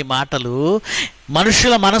దొరకవండి మాటలు.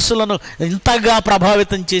 మనుషుల మనస్సులను ఇంతగా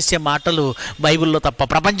ప్రభావితం చేసే మాటలు బైబిల్లో తప్ప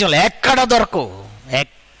ప్రపంచంలో ఎక్కడ దొరకవు,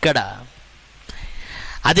 ఎక్కడ.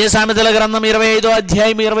 అదే సామెతల గ్రంథం 25వ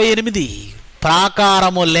అధ్యాయం 28.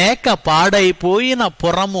 ప్రాకారము లేక పాడైపోయిన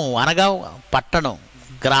పురము, అనగా పట్టణం,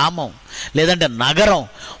 గ్రామం లేదంటే నగరం,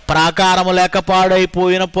 ప్రాకారము లేక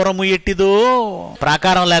పాడైపోయిన పురము ఎట్టిదో.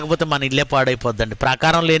 ప్రాకారం లేకపోతే మన ఇల్లే పాడైపోద్దండి.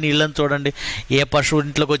 ప్రాకారం లేని ఇళ్ళని చూడండి, ఏ పశువు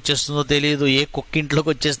ఇంట్లోకి వచ్చేస్తుందో తెలియదు, ఏ కుక్క ఇంట్లోకి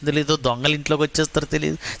వచ్చేస్తుందో తెలియదు, దొంగల ఇంట్లోకి వచ్చేస్తారో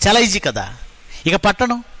తెలియదు. చాలా ఈజీ కదా. ఇక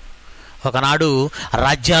పట్టణం, ఒకనాడు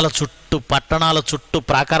రాజ్యాల చుట్టూ, పట్టణాల చుట్టూ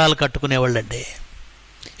ప్రాకారాలు కట్టుకునేవాళ్ళండి.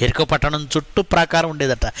 ఎరికో పట్టణం చుట్టూ ప్రాకారం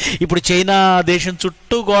ఉండేదట. ఇప్పుడు చైనా దేశం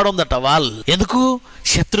చుట్టూ గోడ ఉందట, వాల్. ఎందుకు?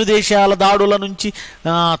 శత్రు దేశాల దాడుల నుంచి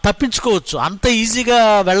తప్పించుకోవచ్చు. అంత ఈజీగా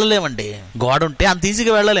వెళ్ళలేమండి. గోడ ఉంటే అంత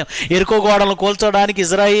ఈజీగా వెళ్ళలేం. ఎరికో గోడలను కూల్చడానికి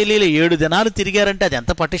ఇజ్రాయేలీలు 7 దినాలు తిరిగారంటే అది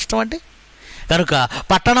ఎంత పటిష్టం అండి. కనుక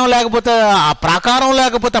పట్టణం లేకపోతే, ఆ ప్రాకారం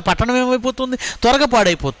లేకపోతే ఆ పట్టణం ఏమైపోతుంది? త్వరగా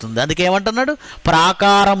పాడైపోతుంది. అందుకే ఏమంటున్నాడు?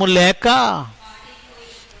 ప్రాకారము లేక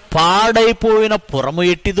పాడైపోయిన పురము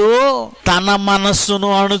ఎట్టిదో తన మనస్సును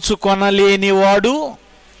అణుచుకొనలేనివాడు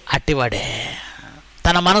అట్టివాడే.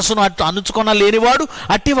 తన మనసును అణుచుకొనలేనివాడు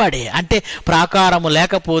అట్టివాడే. అంటే ప్రాకారము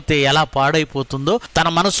లేకపోతే ఎలా పాడైపోతుందో తన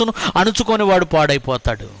మనసును అణుచుకొని వాడు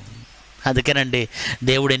పాడైపోతాడు. అందుకేనండి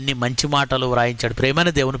దేవుడు ఎన్ని మంచి మాటలు వ్రాయించాడు. ప్రేమైన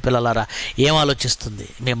దేవుని పిల్లలారా, ఏం ఆలోచిస్తుంది?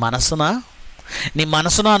 నీ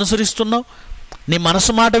మనసును అనుసరిస్తున్నావు? నీ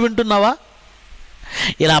మనసు మాట వింటున్నావా?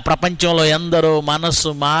 ఇలా ప్రపంచంలో ఎందరో మనసు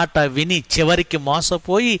మాట విని చివరికి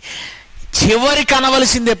మోసపోయి చివరికి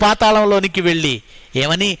అనవలసిందే పాతాళంలోనికి వెళ్ళి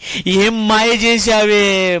ఏమని, ఏం మాయ చేశావే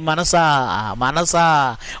మనసా, మనసా,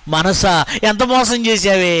 మనసా, ఎంత మోసం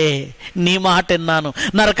చేశావే. నీ మాట విన్నాను,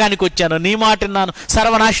 నరకానికి వచ్చాను. నీ మాట విన్నాను,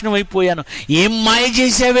 సర్వనాశనం అయిపోయాను. ఏం మాయ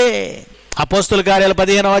చేశావే. అపోస్తుల కార్యాలు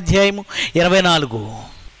 15వ అధ్యాయము 24.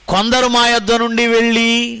 కొందరు మా యొద్ద నుండి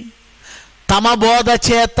వెళ్ళి తమ బోధ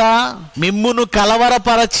చేత మిమ్మును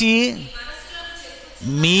కలవరపరచి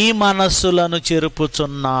మీ మనస్సులను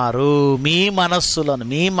చెరుపుచున్నారు. మీ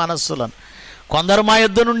మనస్సులను కొందరు మా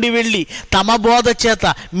యొద్ద నుండి వెళ్ళి తమ బోధ చేత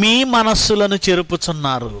మీ మనస్సులను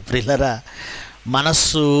చెరుపుచున్నారు. ప్రియులారా,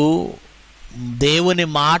 మనస్సు దేవుని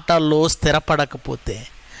మాటల్లో స్థిరపడకపోతే,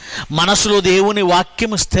 మనసులో దేవుని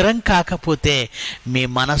వాక్యము స్థిరం కాకపోతే మీ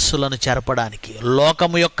మనస్సులను చెరపడానికి,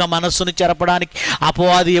 లోకము యొక్క మనస్సును చెరపడానికి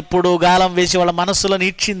అపవాది ఎప్పుడూ గాలం వేసి వాళ్ళ మనస్సులను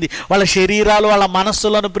ఇచ్చింది. వాళ్ళ శరీరాలు వాళ్ళ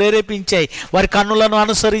మనస్సులను ప్రేరేపించాయి. వారి కన్నులను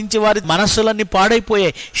అనుసరించి వారి మనస్సులన్నీ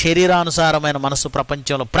పాడైపోయాయి. శరీరానుసారమైన మనస్సు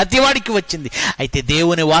ప్రపంచంలో ప్రతివాడికి వచ్చింది. అయితే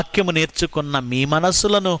దేవుని వాక్యము నేర్చుకున్న మీ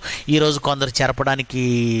మనస్సులను ఈరోజు కొందరు చెరపడానికి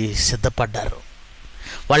సిద్ధపడ్డారు.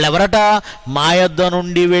 వాళ్ళెవరట? మా యొద్ద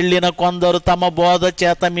నుండి వెళ్ళిన కొందరు తమ బోధ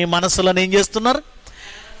చేత మీ మనసులను ఏం చేస్తున్నారు?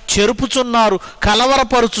 చెరుపుచున్నారు,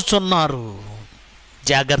 కలవరపరుచుచున్నారు.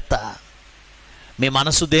 జాగ్రత్త. మీ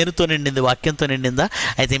మనసు దేనితో నిండింది? వాక్యంతో నిండిందా?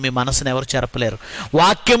 అయితే మీ మనసును ఎవరు చెరపలేరు.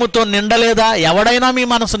 వాక్యముతో నిండలేదా? ఎవడైనా మీ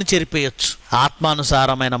మనసును చెరిపేయచ్చు.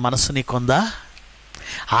 ఆత్మానుసారమైన మనసు నీకుందా?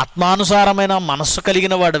 ఆత్మానుసారమైన మనస్సు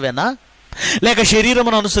కలిగిన వాడివేనా? లేక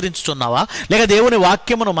శరీరమును అనుసరించుచున్నావా? లేక దేవుని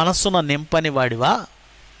వాక్యమును మనస్సును నింపని వాడివా?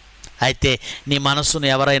 అయితే నీ మనస్సును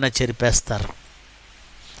ఎవరైనా చెరిపేస్తారు.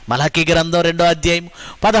 మలాకీ గ్రంథం 2వ అధ్యాయం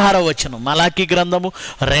 16వ వచనం. మలాకీ గ్రంథము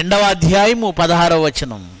 2వ అధ్యాయము 16వ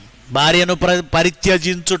వచనం. భార్యను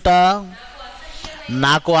పరిత్యజించుట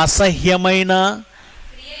నాకు అసహ్యమైన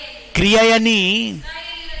క్రియయని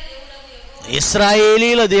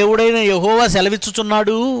ఇశ్రాయేలీల దేవుడైన యెహోవా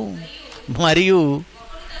సెలవిచ్చుచున్నాడు. మరియు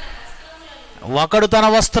ఒకడు తన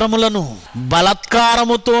వస్త్రములను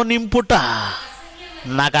బలాత్కారముతో నింపుట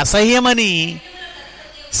నాకు అసహ్యమని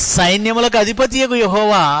సైన్యములకు అధిపతియగు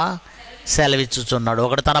యెహోవా సెలవిచ్చుచున్నాడు.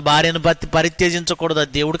 ఒకడు తన భార్యను పరిత్యజించకూడదు,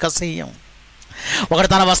 అది దేవుడికి అసహ్యం. ఒకడు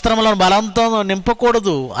తన వస్త్రములను బలంతో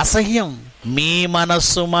నింపకూడదు, అసహ్యం. మీ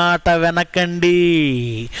మనస్సు మాట వెనకండి,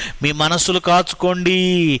 మీ మనస్సులు కాచుకోండి.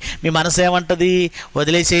 మీ మనసు ఏమంటది?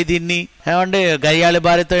 వదిలేసే దీన్ని, ఏమండి, గయ్యాళి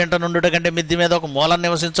భార్యతో ఇంట నుండుట కంటే మిద్ది మీద ఒక మూలను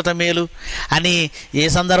నివసించటం మేలు అని ఏ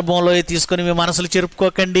సందర్భంలో తీసుకొని మీ మనసులు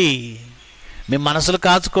చెరుపుకోకండి. మీ మనసులు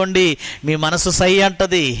కాచుకోండి. మీ మనసు సై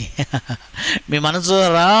అంటది, మీ మనసు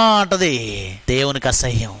రా అంటది. దేవునికి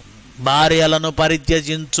అసహ్యం. భార్యలను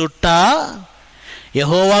పరిత్యజించుట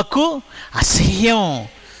యెహోవాకు అసహ్యం.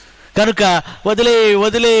 కనుక వదిలే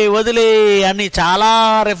వదిలే వదిలే అని చాలా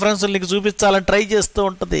రెఫరెన్సులు నీకు చూపించాలని ట్రై చేస్తూ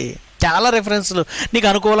ఉంటుంది. చాలా రెఫరెన్సులు నీకు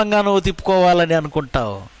అనుకూలంగా నువ్వు తిప్పుకోవాలని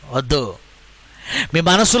అనుకుంటావు. వద్దు. మీ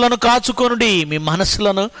మనసులను కాచుకొనుడి, మీ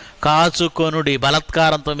మనసులను కాచుకొనుడి.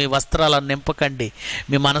 బలాత్కారంతో మీ వస్త్రాలను నింపకండి,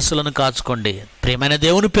 మీ మనసులను కాచుకోండి. ప్రియమైన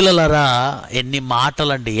దేవుని పిల్లలారా, ఎన్ని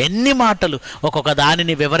మాటలండి, ఎన్ని మాటలు. ఒక్కొక్క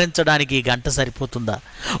దానిని వివరించడానికి ఈ గంట సరిపోతుందా?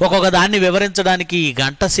 ఒక్కొక్క దాన్ని వివరించడానికి ఈ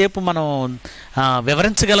గంట సేపు మనం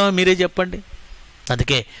వివరించగలమా? మీరే చెప్పండి.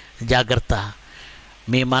 అందుకే జాగ్రత్త.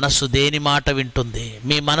 మీ మనసు దేని మాట వింటుంది?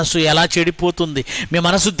 మీ మనసు ఎలా చెడిపోతుంది? మీ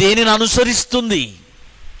మనసు దేనిని అనుసరిస్తుంది?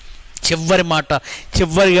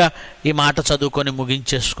 చివరిగా ఈ మాట చదువుకొని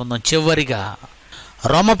ముగించేసుకుందాం. చివరిగా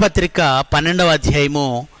రోమపత్రిక 12వ అధ్యాయము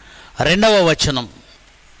 2వ వచనం.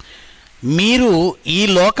 మీరు ఈ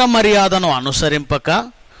లోక మర్యాదను అనుసరింపక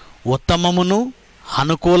ఉత్తమమును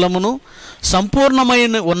అనుకూలమును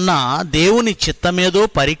సంపూర్ణమైన ఉన్న దేవుని చిత్తమేదో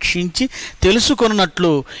పరీక్షించి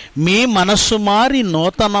తెలుసుకొనున్నట్లు మీ మనస్సు మారి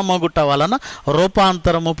నూతన మగుట వలన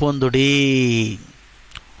రూపాంతరము పొందుడి.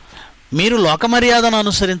 మీరు లోక మర్యాదను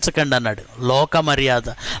అనుసరించకండి అన్నాడు. లోక మర్యాద,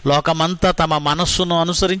 లోకమంతా తమ మనస్సును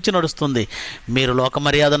అనుసరించి నడుస్తుంది. మీరు లోక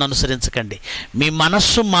మర్యాదను అనుసరించకండి. మీ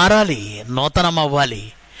మనస్సు మారాలి, నూతనం అవ్వాలి.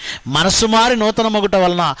 మనస్సు మారి నూతనమగుట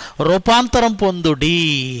వలన రూపాంతరం పొందుడి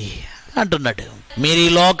అంటున్నాడు. మీరు ఈ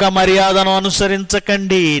లోక మర్యాదను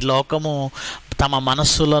అనుసరించకండి. లోకము తమ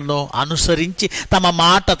మనస్సులను అనుసరించి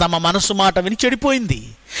తమ మనస్సు మాట విని చెడిపోయింది.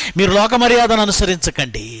 మీరు లోక మర్యాదను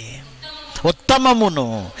అనుసరించకండి. ఉత్తమమును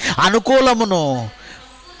అనుకూలమును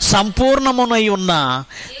సంపూర్ణమునై ఉన్న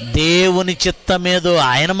దేవుని చిత్తమేదో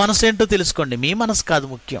ఆయన మనసు ఏంటో తెలుసుకోండి. మీ మనసు కాదు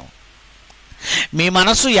ముఖ్యం. మీ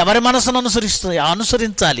మనసు ఎవరి మనసును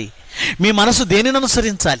అనుసరించాలి? మీ మనసు దేనిని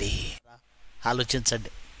అనుసరించాలి?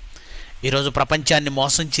 ఆలోచించండి. ఈరోజు ప్రపంచాన్ని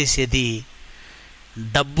మోసం చేసేది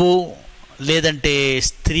డబ్బు, లేదంటే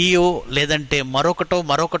స్త్రీయో, లేదంటే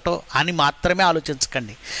మరొకటో అని మాత్రమే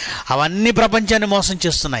ఆలోచించకండి. అవన్నీ ప్రపంచాన్ని మోసం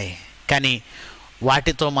చేస్తున్నాయి. కానీ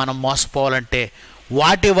వాటితో మనం మోసపోవాలంటే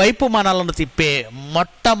వాటి వైపు మనల్ని తిప్పే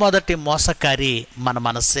మొట్టమొదటి మోసకారి మన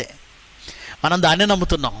మనస్సే. మనం దాన్ని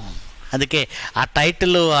నమ్ముతున్నాం. అందుకే ఆ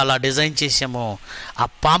టైటిల్ అలా డిజైన్ చేసాము, ఆ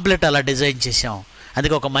పాంప్లెట్ అలా డిజైన్ చేసాం.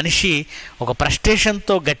 అందుకే ఒక మనిషి ఒక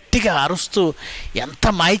ఫ్రస్ట్రేషన్తో గట్టిగా అరుస్తూ, ఎంత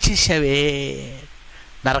మాయ చేసావే,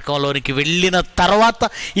 నరకంలోనికి వెళ్ళిన తర్వాత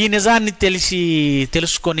ఈ నిజాన్ని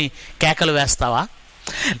తెలుసుకొని కేకలు వేస్తావా?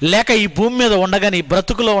 లేక ఈ భూమి మీద ఉండగానే, ఈ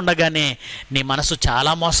బ్రతుకులో ఉండగానే నీ మనసు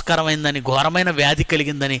చాలా మోసకరమైందని, ఘోరమైన వ్యాధి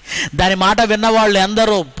కలిగిందని, దాని మాట విన్నవాళ్ళు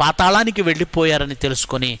ఎందరో పాతాళానికి వెళ్ళిపోయారని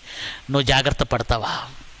తెలుసుకొని నువ్వు జాగ్రత్త పడతావా?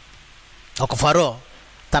 ఒక ఫరో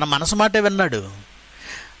తన మనసు మాటే విన్నాడు.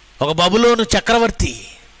 ఒక బబులోను చక్రవర్తి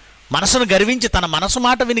మనసును గర్వించి తన మనసు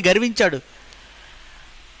మాట విని గర్వించాడు.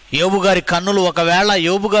 యోబు గారి కన్నులు, ఒకవేళ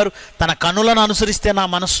యోబు గారు తన కన్నులను అనుసరిస్తే నా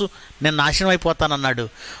మనస్సు నేను నాశనం అయిపోతానన్నాడు.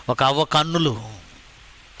 ఒక అవ్వ కన్నులు,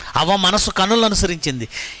 అవ్వ మనసు కన్నులను అనుసరించింది.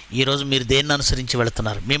 ఈరోజు మీరు దేన్ని అనుసరించి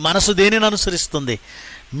వెళుతున్నారు? మీ మనసు దేనిని అనుసరిస్తుంది?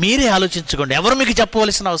 మీరే ఆలోచించుకోండి. ఎవరు మీకు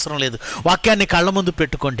చెప్పవలసిన అవసరం లేదు. వాక్యాన్ని కళ్ళ ముందు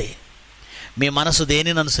పెట్టుకోండి. మీ మనసు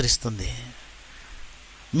దేనిని అనుసరిస్తుంది?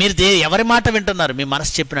 మీరు ఎవరి మాట వింటున్నారు? మీ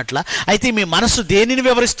మనసు చెప్పినట్ల? అయితే మీ మనసు దేనిని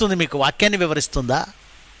వివరిస్తుంది? మీకు వాక్యాన్ని వివరిస్తుందా?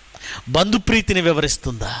 బంధుప్రీతిని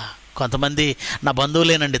వివరిస్తుందా? కొంతమంది నా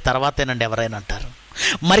బంధువులేనండి, తర్వాతేనండి ఎవరైనా అంటారు.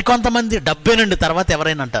 మరికొంతమంది డబ్బేనండి, తర్వాత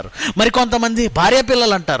ఎవరైనా అంటారు. మరికొంతమంది భార్య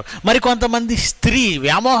పిల్లలు అంటారు. మరికొంతమంది స్త్రీ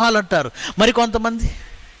వ్యామోహాలు అంటారు. మరికొంతమంది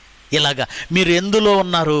ఇలాగా. మీరు ఎందులో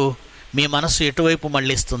ఉన్నారు? మీ మనస్సు ఎటువైపు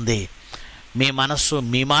మళ్ళిస్తుంది? మీ మనస్సు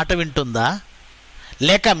మీ మాట వింటుందా?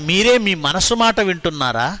 లేక మీరే మీ మనస్సు మాట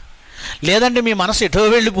వింటున్నారా? లేదంటే మీ మనసు ఎటో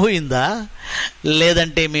వెళ్ళిపోయిందా?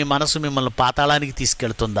 లేదంటే మీ మనసు మిమ్మల్ని పాతాళానికి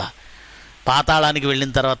తీసుకెళ్తుందా? పాతాళానికి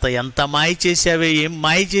వెళ్ళిన తర్వాత ఎంత మాయ చేసావే, ఏం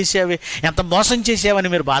మాయ చేసావే, ఎంత మోసం చేసావని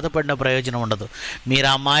మీరు బాధపడిన ప్రయోజనం ఉండదు. మీరు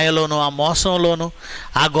ఆ మాయలోను, ఆ మోసంలోను,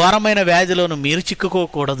 ఆ ఘోరమైన వ్యాధిలోను మీరు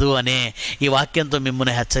చిక్కుకోకూడదు అనే ఈ వాక్యంతో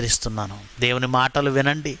మిమ్మల్ని హెచ్చరిస్తున్నాను. దేవుని మాటలు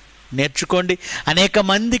వినండి, నేర్చుకోండి, అనేక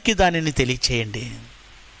మందికి దానిని తెలియచేయండి.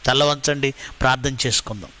 తల వంచండి, ప్రార్థన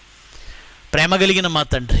చేసుకుందాం. ప్రేమ కలిగిన మా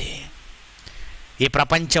తండ్రి, ఈ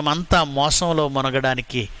ప్రపంచమంతా మోసంలో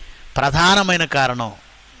మునగడానికి ప్రధానమైన కారణం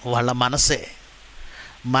వాళ్ళ మనసే.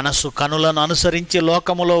 మనసు కనులను అనుసరించి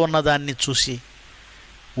లోకములో ఉన్నదాన్ని చూసి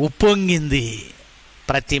ఉప్పొంగింది.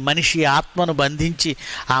 ప్రతి మనిషి ఆత్మను బంధించి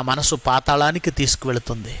ఆ మనసు పాతాళానికి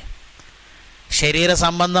తీసుకువెళుతుంది. శరీర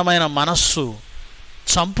సంబంధమైన మనస్సు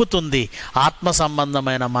చంపుతుంది. ఆత్మ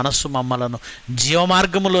సంబంధమైన మనస్సు మమ్మలను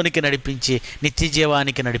జీవమార్గములోనికి నడిపించి నిత్య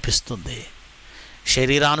జీవానికి నడిపిస్తుంది.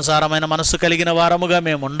 శరీరానుసారమైన మనస్సు కలిగిన వారముగా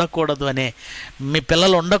మేము ఉండకూడదు అనే, మీ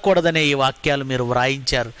పిల్లలు ఉండకూడదనే ఈ వాక్యాలు మీరు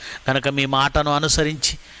వ్రాయించారు కనుక మీ మాటను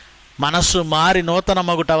అనుసరించి మనస్సు మారి నూతన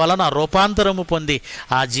మగుట వలన రూపాంతరము పొంది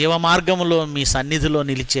ఆ జీవమార్గములో మీ సన్నిధిలో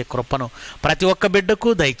నిలిచే కృపను ప్రతి ఒక్క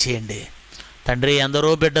బిడ్డకు దయచేయండి తండ్రి.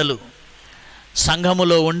 ఎందరో బిడ్డలు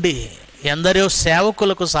సంఘములో ఉండి ఎందరో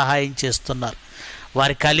సేవకులకు సహాయం చేస్తున్నారు.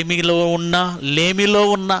 వారి కలిమిలో ఉన్న, లేమిలో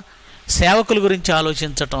ఉన్న సేవకుల గురించి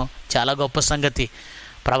ఆలోచించటం చాలా గొప్ప సంగతి.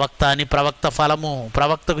 ప్రవక్త అని ప్రవక్త ఫలము,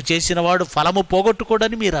 ప్రవక్తకు చేసిన వాడు ఫలము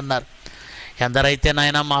పోగొట్టుకోడని మీరు అన్నారు. ఎందరైతే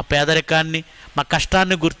నాయన మా పేదరికాన్ని, మా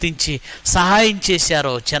కష్టాన్ని గుర్తించి సహాయం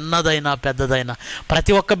చేశారో, చిన్నదైనా పెద్దదైనా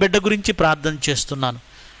ప్రతి ఒక్క బిడ్డ గురించి ప్రార్థన చేస్తున్నాను.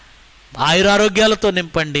 ఆయురారోగ్యాలతో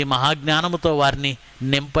నింపండి, మహాజ్ఞానముతో వారిని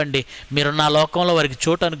నింపండి. మీరు నా లోకంలో వారికి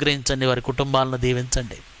చోటు అనుగ్రహించండి, వారి కుటుంబాలను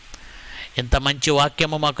దీవించండి. ఇంత మంచి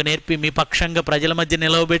వాక్యము మాకు నేర్పి మీ పక్షంగా ప్రజల మధ్య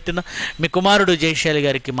నిలవబెట్టిన మీ కుమారుడు జయశాలి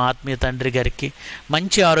గారికి, మా ఆత్మీయ తండ్రి గారికి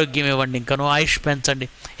మంచి ఆరోగ్యం ఇవ్వండి, ఇంకనూ ఆయుష్ పెంచండి.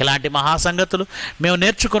 ఇలాంటి మహాసంగతులు మేము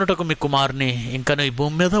నేర్చుకున్నట్టుకు మీ కుమారుని ఇంకనూ ఈ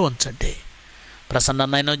భూమి మీద ఉంచండి.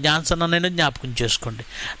 ప్రసన్ననైనా జ్ఞానసన్ననైనా జ్ఞాపకం చేసుకోండి.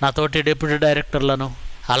 నాతోటి డిప్యూటీ డైరెక్టర్లను,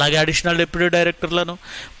 అలాగే అడిషనల్ డిప్యూటీ డైరెక్టర్లను,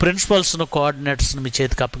 ప్రిన్సిపల్స్ను, కోఆర్డినేటర్స్ను మీ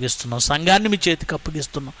చేతికి అప్పగిస్తున్నాం. సంఘాన్ని మీ చేతికి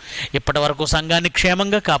అప్పగిస్తున్నాం. ఇప్పటి వరకు సంఘాన్ని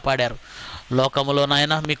క్షేమంగా కాపాడారు. లోకములో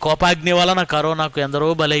నాయన మీ కోపాగ్ని వలన కరోనాకు ఎందరో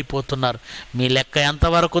బలైపోతున్నారు. మీ లెక్క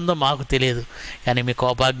ఎంతవరకు ఉందో మాకు తెలియదు, కానీ మీ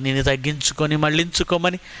కోపాగ్నిని తగ్గించుకొని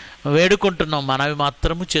మళ్ళించుకోమని వేడుకుంటున్నాం. మనవి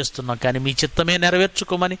మాత్రము చేస్తున్నాం, కానీ మీ చిత్తమే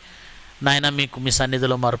నెరవేర్చుకోమని నాయన మీకు మీ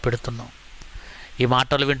సన్నిధిలో మొరపెడుతున్నాం. ఈ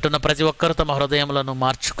మాటలు వింటున్న ప్రతి ఒక్కరు తమ హృదయములను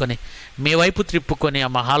మార్చుకొని మీ వైపు త్రిప్పుకొని ఆ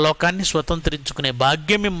మహాలోకాన్ని స్వతంత్రించుకునే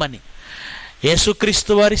భాగ్యం ఇమ్మని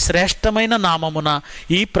యేసుక్రీస్తు వారి శ్రేష్టమైన నామమున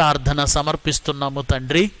ఈ ప్రార్థన సమర్పిస్తున్నాము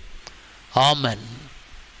తండ్రి. ఆమెన్.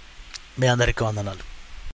 మీ అందరికీ వందనాలు.